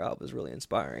controlled the crowd was really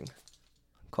inspiring.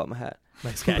 Caught my hat.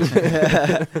 Nice catch.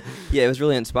 Yeah, it was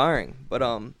really inspiring. But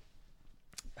I'm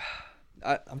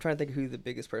trying to think of who the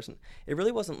biggest person. It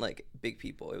really wasn't like big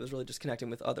people. It was really just connecting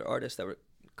with other artists that were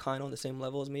kind of on the same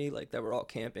level as me, like that were all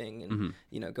camping and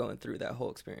you know, going through that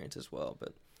whole experience as well.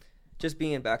 But just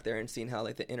being back there and seeing how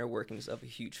like the inner workings of a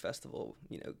huge festival,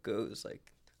 you know, goes,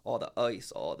 like all the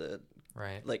ice, all the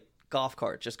Right. like golf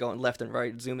carts just going left and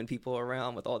right, zooming people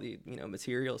around with all the, you know,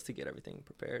 materials to get everything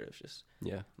prepared. It was just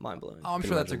mind blowing. Oh, I'm Can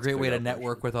sure that's a imagine it's great way big to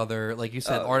network operation. with other, like you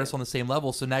said, Oh, artists yeah. on the same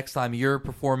level. So next time you're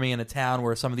performing in a town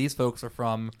where some of these folks are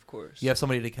from, Of course. you have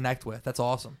somebody to connect with. That's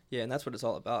awesome. Yeah, and that's what it's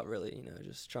all about, really. You know,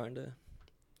 just trying to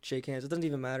shake hands. It doesn't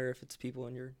even matter if it's people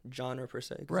in your genre per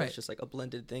se, 'cause Right. it's just like a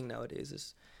blended thing nowadays.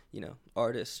 Is, you know,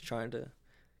 artists trying to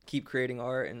keep creating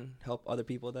art and help other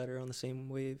people that are on the same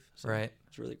wave. So Right.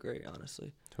 It's really great,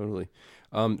 honestly. Totally.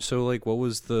 So like, what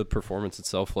was the performance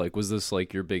itself like? Was this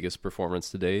like your biggest performance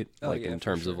to date? Oh, Like yeah, in for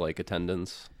terms of sure. like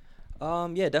attendance?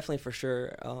 Yeah, definitely for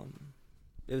sure.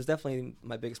 It was definitely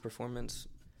my biggest performance,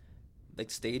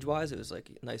 like stage wise. It was like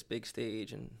a nice big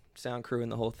stage and sound crew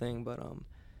and the whole thing. But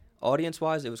audience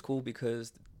wise, it was cool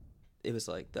because it was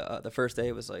like the first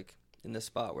day was like in this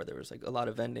spot where there was like a lot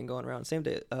of vending going around. Same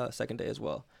day, second day as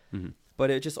well. But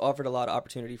it just offered a lot of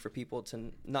opportunity for people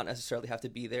to not necessarily have to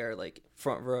be there like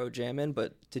front row jamming,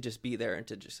 but to just be there and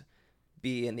to just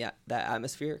be in that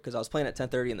atmosphere. Because I was playing at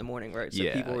 10:30 in the morning, right? So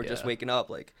Yeah, people were just yeah. waking up,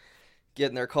 like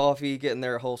getting their coffee, getting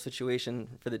their whole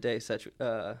situation for the day set,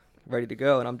 ready to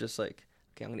go. And I'm just like,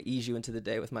 okay, I'm gonna ease you into the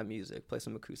day with my music, play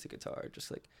some acoustic guitar, just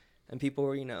like, and people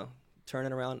were, you know,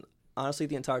 turning around. Honestly,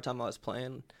 the entire time I was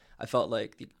playing, I felt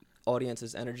like the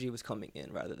audience's energy was coming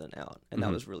in rather than out, and that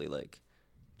was really like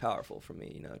powerful for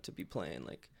me, you know, to be playing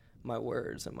like my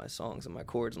words and my songs and my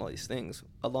chords and all these things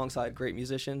alongside great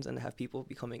musicians and have people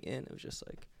be coming in. It was just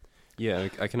like, Yeah,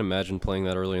 I can imagine playing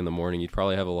that early in the morning. You'd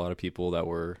probably have a lot of people that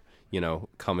were, you know,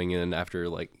 coming in after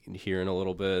like hearing a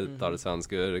little bit, thought it sounds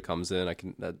good. It comes in.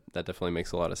 That definitely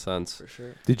makes a lot of sense. for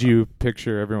sure. Did you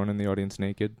picture everyone in the audience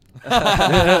naked?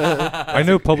 I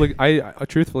know public. I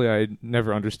truthfully, I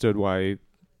never understood why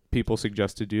people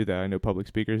suggest to do that. I know public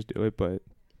speakers do it, but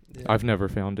Yeah. I've never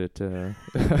found it I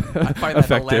find that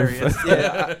effective. hilarious.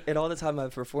 Yeah, and all the time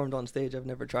I've performed on stage, I've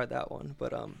never tried that one.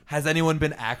 But Has anyone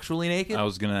been actually naked? I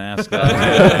was gonna ask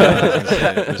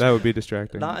that. That would be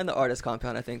distracting. not in the artist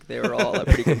compound. I think they were all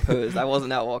pretty composed. I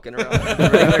wasn't out walking around in the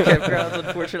regular campgrounds,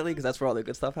 unfortunately, because that's where all the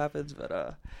good stuff happens.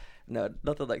 But no,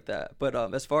 nothing like that. But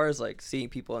as far as like seeing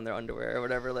people in their underwear or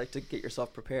whatever, like to get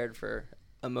yourself prepared for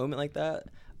a moment like that,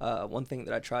 one thing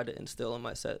that I tried to instill in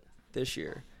my set this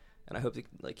year, and I hope to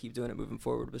like keep doing it moving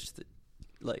forward, was to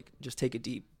like just take a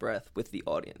deep breath with the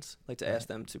audience, like to ask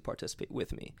them to participate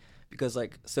with me, because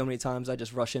like so many times I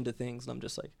just rush into things and I'm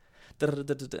just like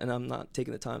da-da-da-da-da, and I'm not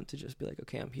taking the time to just be like,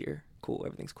 okay, I'm here, cool,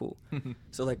 everything's cool.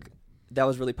 So like that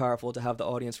was really powerful to have the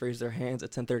audience raise their hands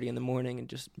at 10:30 in the morning and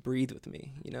just breathe with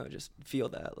me, you know, just feel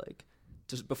that, like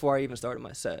just before I even started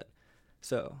my set.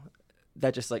 So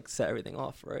that just like set everything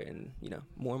off, right? And you know,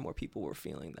 more and more people were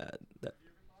feeling that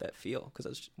feel, because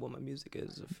that's what my music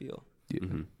is, a feel.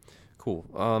 Mm-hmm.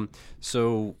 Cool.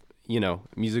 So, you know,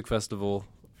 music festival,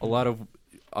 a lot of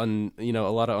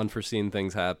unforeseen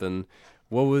things happen.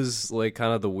 What was like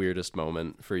kind of the weirdest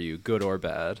moment for you, good or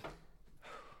bad?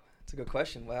 It's a good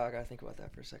question. Wow, I gotta think about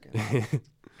that for a second. I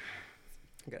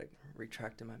gotta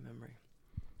retract in my memory.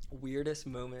 Weirdest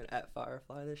moment at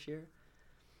Firefly this year?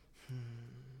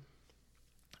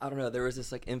 I don't know. There was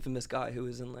this like infamous guy who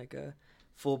was in like a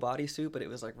full body suit, but it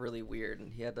was like really weird,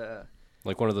 and he had a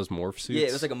Like one of those morph suits? yeah,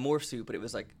 it was like a morph suit, but it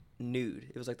was like nude.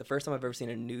 It was like the first time I've ever seen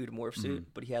a nude morph suit,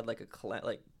 but he had like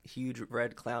like huge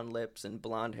red clown lips and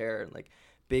blonde hair and like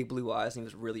big blue eyes, and he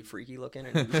was really freaky looking,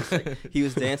 and he was just like he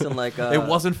was dancing like it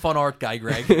wasn't fun art guy,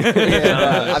 Greg.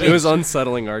 I it mean, was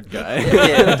unsetting art guy.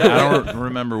 yeah, I don't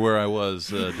remember where I was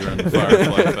during the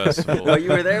Firefly Festival. Oh, you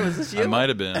were there? Was this you? I might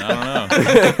have been. I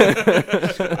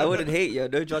don't know. I wouldn't hate you.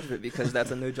 No judgment, because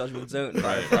that's a no judgment zone.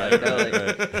 Right, You know, like,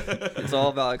 right. it's all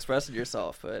about expressing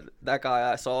yourself. But that guy,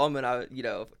 I saw him, and I, you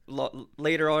know,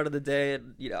 later on in the day,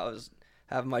 and you know, I was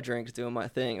having my drinks, doing my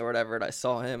thing or whatever, and I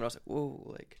saw him, and I was like,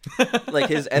 whoa, like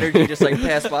his energy just like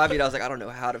passed by me, and I was like, I don't know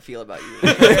how to feel about you.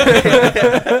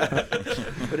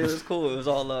 But it was cool. It was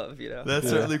all love, you know. That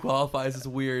certainly qualifies as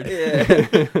weird.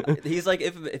 Yeah. He's like,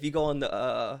 if you go on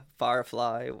the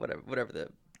Firefly, whatever the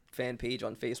fan page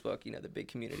on Facebook, you know, the big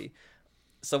community.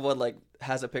 Someone like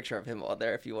has a picture of him on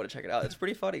there if you want to check it out. It's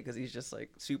pretty funny because he's just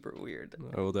like super weird.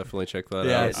 I will definitely check that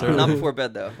Yeah, out. certainly. Not before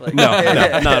bed though. Like, No.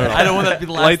 I don't want that to be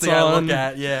the last Lights thing I on. look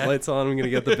at. Yeah. Lights on. I'm gonna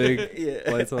get the big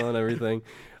Yeah. lights on, everything.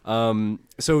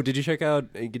 So did you check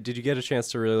out? Did you get a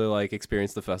chance to really like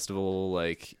experience the festival,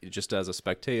 like just as a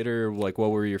spectator? Like,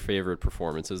 what were your favorite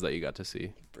performances that you got to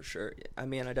see? For sure. I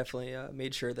mean, I definitely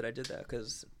made sure that I did that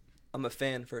because I'm a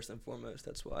fan first and foremost.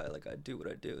 That's why like I do what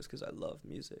I do is because I love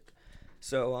music.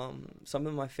 So some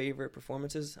of my favorite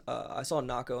performances, I saw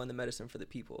Nako and the Medicine for the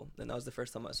People, and that was the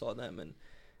first time I saw them. And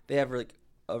they have like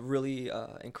a really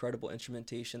incredible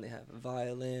instrumentation. They have a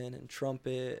violin and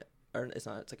trumpet, or it's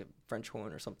like a French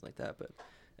horn or something like that.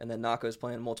 And then Nako's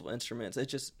playing multiple instruments. It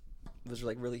just was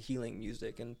like really healing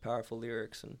music and powerful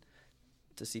lyrics, and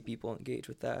to see people engage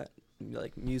with that,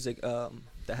 like music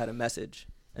that had a message,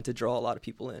 and to draw a lot of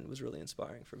people in was really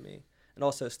inspiring for me. And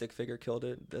also Stick Figure killed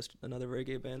it. That's another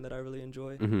reggae band that I really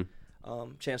enjoy.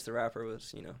 Mm-hmm. Chance the Rapper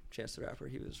was, Chance the Rapper.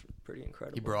 He was pretty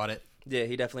incredible. He brought it. Yeah,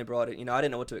 he definitely brought it. I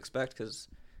didn't know what to expect because,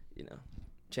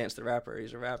 Chance the Rapper,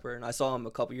 he's a rapper. And I saw him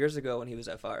a couple years ago when he was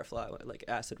at Firefly, like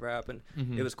acid rap. And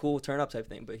it was cool, turn up type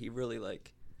thing. But he really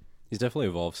like... He's definitely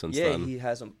evolved since yeah, then. he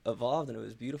has evolved, and it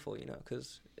was beautiful,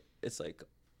 because it's like...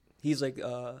 He's like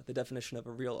the definition of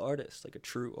a real artist, like a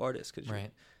true artist. Because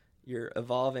you're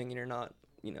evolving and you're not...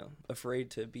 afraid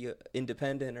to be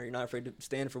independent, or you're not afraid to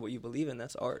stand for what you believe in.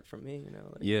 That's art for me,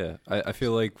 Yeah, I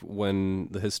feel like when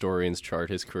the historians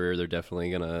chart his career, they're definitely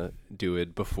gonna do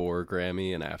it before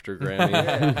Grammy and after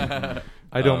Grammy.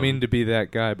 I don't mean to be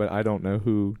that guy, but I don't know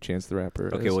who Chance the Rapper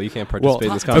is. Okay, well, you can't participate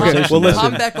in this okay, conversation. well, then.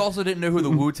 listen. Tom Beck also didn't know who the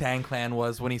Wu-Tang Clan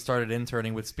was when he started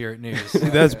interning with Spirit News.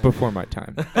 That's before my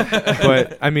time.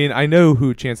 But I mean, I know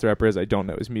who Chance the Rapper is. I don't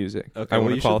know his music. Okay, I well,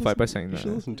 want you to should qualify listen- by saying You that.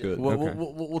 should listen to it. Okay.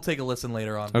 We'll take a listen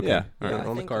later on. Okay. Yeah, All right.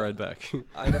 on the think, car ride back.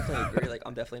 I definitely agree. Like,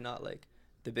 I'm definitely not like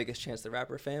the biggest Chance the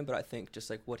Rapper fan, but I think just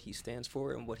like what he stands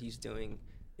for and what he's doing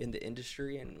in the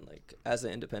industry and like as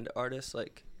an independent artist,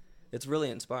 like it's really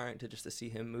inspiring to see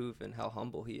him move and how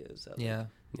humble he is. At, like, Yeah.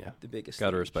 Yeah, the biggest.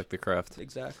 gotta stage. respect the craft.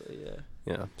 Exactly. Yeah.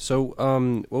 Yeah. So,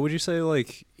 what would you say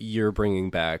like you're bringing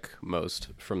back most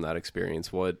from that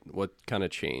experience? What kind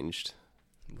of changed?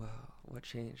 Wow. What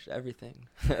changed? Everything.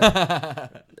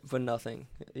 But nothing.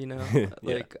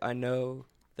 Like I know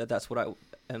that's what I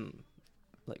am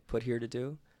like put here to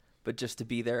do, but just to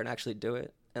be there and actually do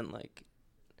it and like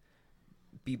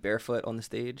be barefoot on the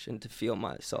stage and to feel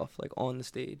myself like on the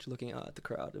stage looking out at the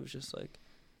crowd, it was just like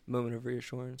a moment of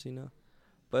reassurance,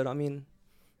 But I mean,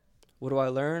 what do I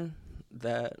learn?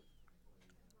 That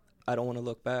I don't want to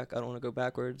look back. I don't want to go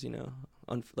backwards,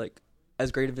 like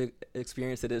as great of an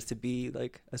experience it is to be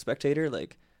like a spectator,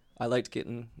 like I liked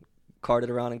getting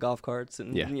carted around in golf carts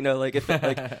and like it felt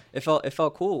like it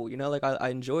felt cool, like I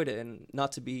enjoyed it, and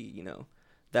not to be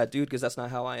that dude because that's not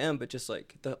how I am, but just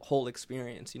like the whole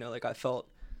experience, like I felt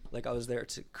like I was there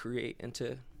to create and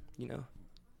to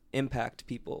impact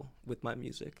people with my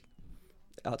music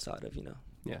outside of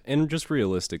Yeah, and just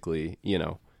realistically,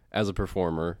 as a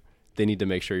performer, they need to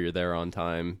make sure you're there on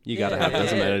time. You got to have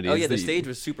those amenities. Oh yeah, the stage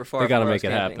was super far. They got to from make it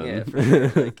where I was happen. camping. Yeah, for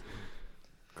sure. Like,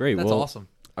 Great. That's well, awesome.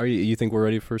 Are you think we're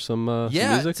ready for some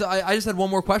Yeah, music? so I just had one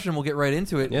more question. We'll get right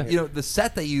into it. Yeah. The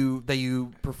set that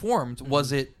you performed,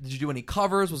 did you do any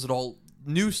covers? Was it all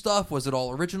new stuff? Was it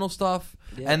all original stuff?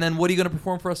 Yeah. And then what are you going to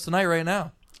perform for us tonight right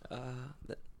now?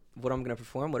 what I'm gonna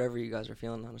perform, whatever you guys are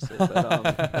feeling, honestly.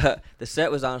 But the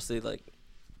set was honestly like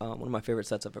one of my favorite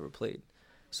sets I've ever played.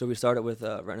 So we started with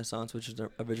Renaissance, which is the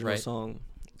original song,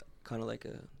 kind of like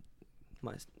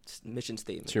my mission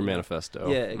statement. It's your manifesto.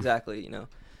 Yeah, exactly.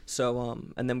 So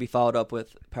and then we followed up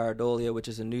with Paradolia, which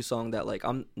is a new song that like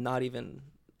I'm not even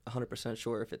 100%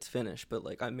 sure if it's finished, but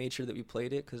like I made sure that we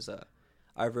played it because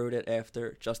I wrote it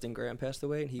after Justin Graham passed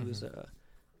away, and he was a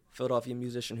Philadelphia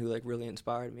musician who like really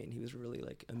inspired me, and he was a really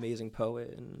like amazing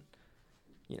poet and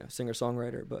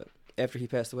singer-songwriter. But after he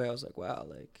passed away, I was like, wow,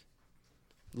 like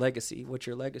legacy. What's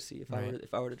your legacy? If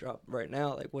I were to drop right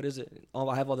now, like what is it?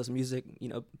 I have all this music,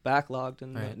 backlogged,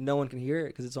 and like, no one can hear it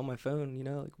because it's on my phone,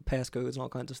 like passcodes and all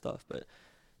kinds of stuff. But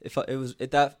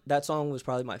that song was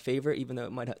probably my favorite, even though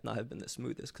it might not have been the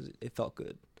smoothest because it felt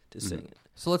good to sing it.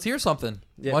 So let's hear something.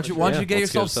 Yeah, why don't you get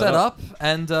Let's yourself get set up?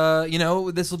 And,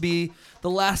 this will be the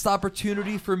last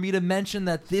opportunity for me to mention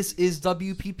that this is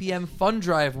WPPM Fund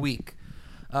Drive Week.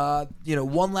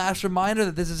 One last reminder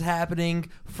that this is happening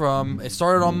it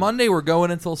started on Monday. We're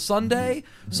going until Sunday.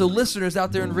 So listeners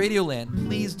out there in Radioland,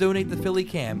 please donate to Philly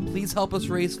Cam. Please help us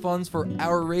raise funds for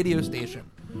our radio station.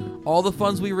 All the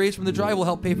funds we raise from the drive will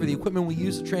help pay for the equipment we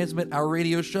use to transmit our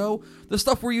radio show, the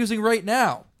stuff we're using right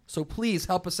now. So please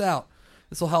help us out.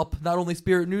 This will help not only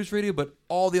Spirit News Radio, but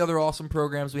all the other awesome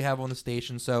programs we have on the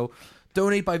station. So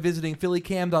donate by visiting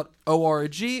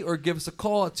phillycam.org or give us a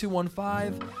call at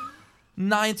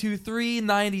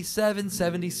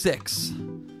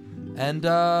 215-923-9776. And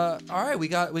all right, we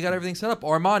got everything set up.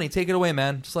 Armani, take it away,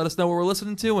 man. Just let us know what we're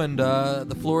listening to, and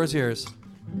the floor is yours.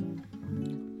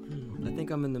 I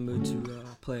think I'm in the mood to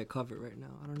play a cover right now.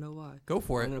 I don't know why. Go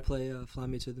for I'm it. gonna play "Fly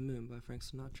Me to the Moon" by Frank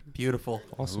Sinatra, Beautiful.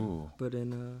 Awesome. Ooh. but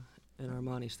in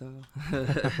Armani style.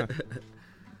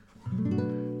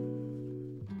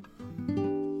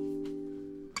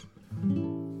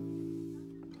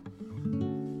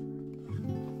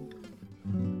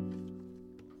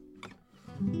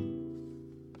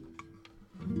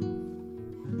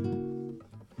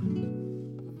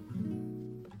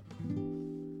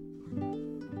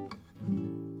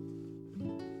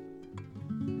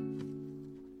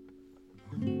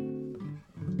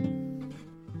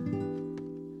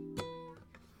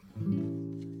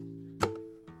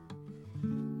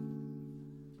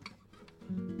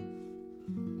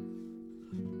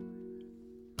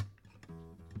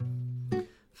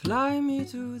 Fly me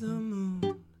to the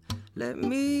moon, let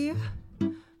me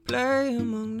play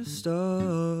among the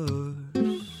stars.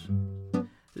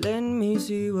 Let me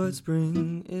see what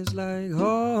spring is like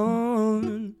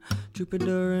on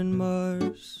Jupiter and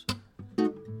Mars.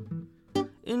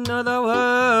 In other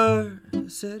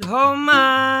words, said hold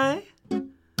my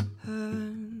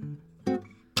hand.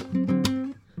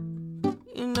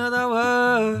 In other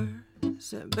words,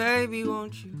 said baby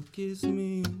won't you kiss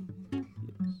me?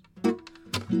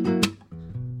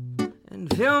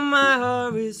 And fill my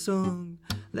heart with song.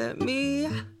 Let me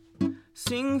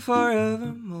sing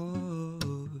forevermore.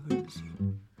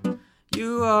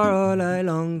 You are all I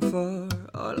long for,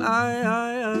 all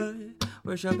I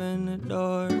worship and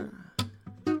adore.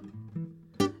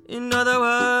 In other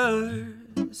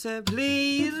words, say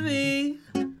please be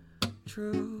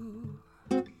true.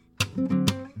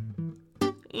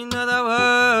 In other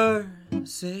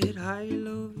words, said I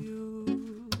love you.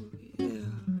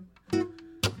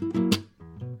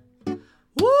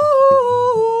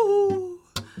 Woo!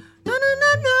 No, no,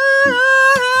 no, no,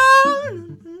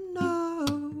 no, no.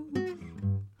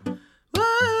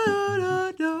 Oh,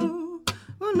 no, no,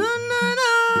 oh, no, no, no.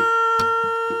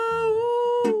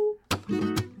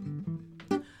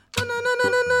 No, no, no, no,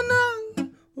 no, no, no.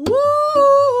 Woo!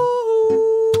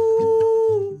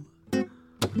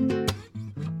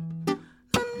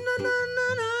 No, no, no, no,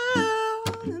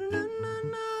 no, no, no,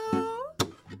 no.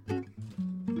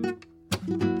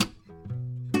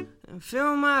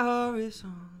 Fill my heart with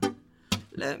song.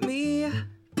 Let me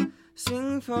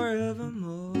sing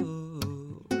forevermore.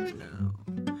 Now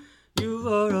you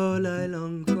are all I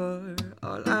long for,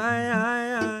 all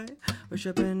I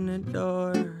worship and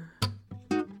adore.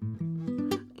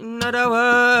 In other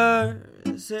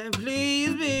words, say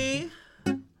please be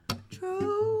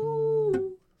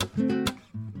true. In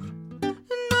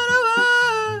other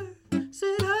words,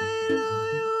 say I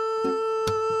love you.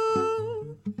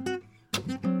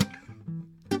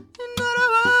 In other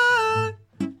words,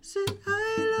 say I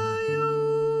love you.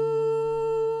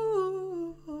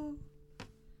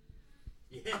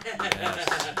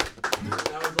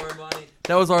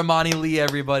 That was Armani Lee,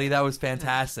 everybody. That was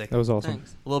fantastic. That was awesome.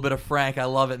 Thanks. A little bit of Frank. I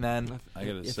love it, man. I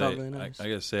gotta It say, felt really nice. I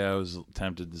gotta say, I was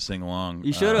tempted to sing along.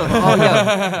 You should have. Oh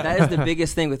yeah, that is the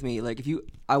biggest thing with me. Like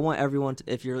I want everyone to,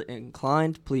 if you're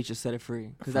inclined, please just set it free,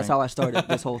 because that's Frank- how I started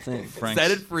this whole thing.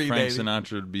 Set it free, Frank baby.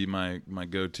 Sinatra would be my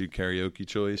go-to karaoke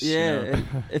choice. you Yeah, know?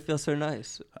 it feels so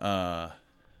nice. I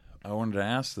wanted to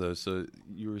ask though. So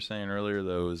you were saying earlier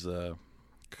though, it was a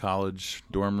college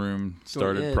dorm room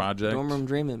started Yeah, project. Dorm room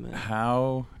dreaming, man.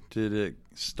 How did it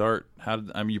start? I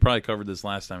mean, you probably covered this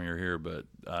last time you were here, but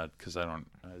because I don't,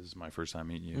 this is my first time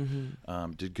meeting you.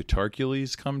 Mm-hmm. Did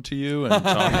Guitarcules come to you and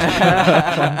talk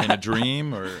to you in a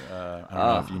dream, or I don't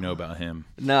know if you know about him?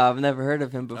 No, I've never heard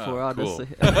of him before. Oh, cool. Honestly,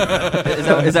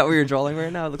 is that what you're drawing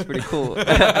right now? It looks pretty cool.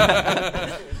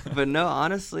 But no,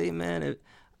 honestly, man,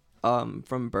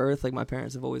 from birth, like my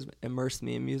parents have always immersed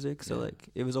me in music, so like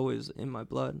it was always in my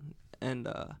blood. And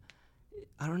I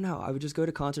don't know, I would just go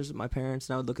to concerts with my parents,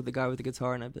 and I would look at the guy with the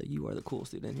guitar, and I'd be like, "You are the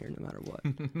coolest dude in here, no matter what.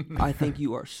 I think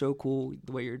you are so cool,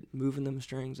 the way you're moving them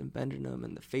strings and bending them,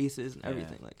 and the faces and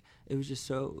everything. Like it was just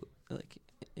so like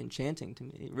enchanting to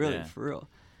me, really, for real."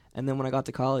 And then when I got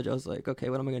to college, I was like, okay,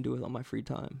 what am I going to do with all my free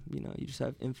time? You know, you just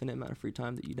have infinite amount of free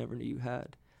time that you never knew you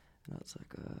had. And I was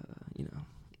like, you know,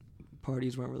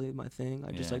 parties weren't really my thing.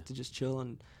 I just like to just chill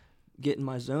and get in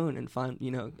my zone and find,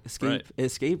 you know,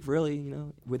 escape really, you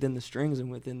know, within the strings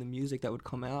and within the music that would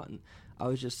come out. And I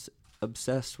was just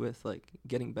obsessed with like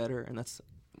getting better. And that's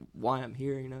why I'm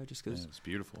here, you know, just Yeah, because. it's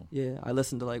beautiful. Yeah, I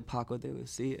listen to like Paco de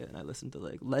Lucia, and I listen to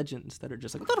like legends that are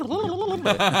just like, you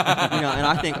know, and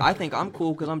I think I'm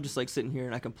cool because I'm just like sitting here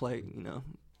and I can play, you know,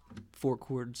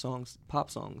 4-chord songs, pop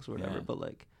songs, or whatever. Yeah. But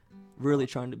like, really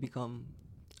trying to become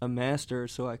a master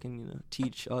so I can, you know,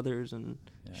 teach others and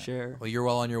Yeah. share. Well, you're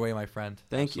well on your way, my friend.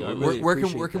 Thank you. I Absolutely. really Where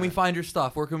appreciate can we that. find your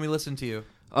stuff? Where can we listen to you?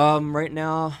 Right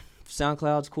now,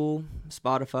 SoundCloud's cool.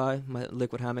 Spotify, my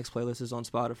Liquid Hammocks playlist is on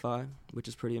Spotify, which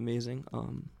is pretty amazing.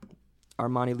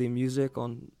 Armani Lee Music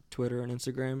on Twitter and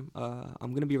Instagram.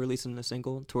 I'm gonna be releasing a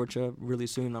single, Torcha, really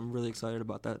soon. I'm really excited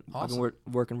about that. I've Awesome. been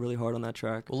working really hard on that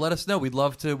track. Well, let us know. We'd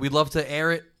love to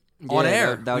air it on Yeah,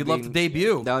 air. that would We'd love be- to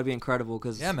debut. That would be incredible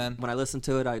because Yeah, man. when I listen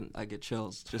to it, I get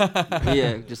chills. Just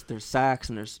yeah, just there's sax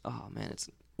and there's it's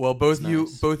Well, both It's you,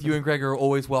 nice. both you and Greg are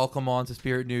always welcome on to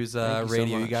Spirit News Thank you so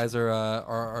Radio. You much. guys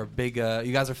are big.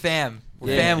 You guys are fam.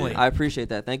 We're yeah, family. I appreciate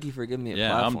that. Thank you for giving me a Yeah,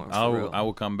 platform. for real. I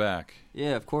will come back.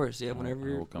 Yeah, of course. Yeah, I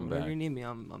whenever will come whenever back. you need me,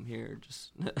 I'm here.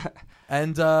 Just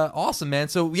And awesome, man.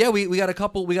 So yeah, we got a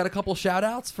couple shout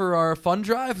outs for our fund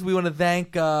drives. We want to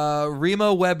thank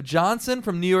Remo Webb Johnson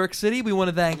from New York City. We want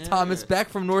to thank Yeah. Thomas Beck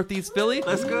from Northeast Philly.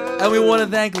 Let's go. And we want to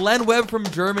thank Len Webb from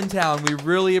Germantown. We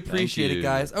really appreciate it, you.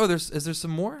 guys. Oh, is there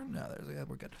some more? No, yeah,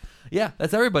 we're good. Yeah,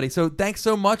 that's everybody. So thanks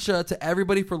so much to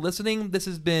everybody for listening. This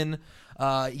has been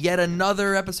yet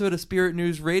another episode of Spirit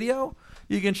News Radio.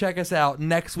 You can check us out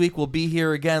next week. We'll be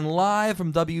here again live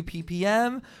from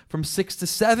WPPM from 6 to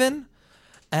 7.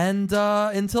 And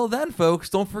until then, folks,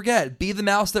 don't forget, be the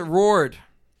mouse that roared.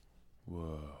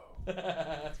 Whoa. Be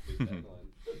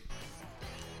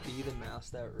the mouse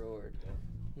that roared.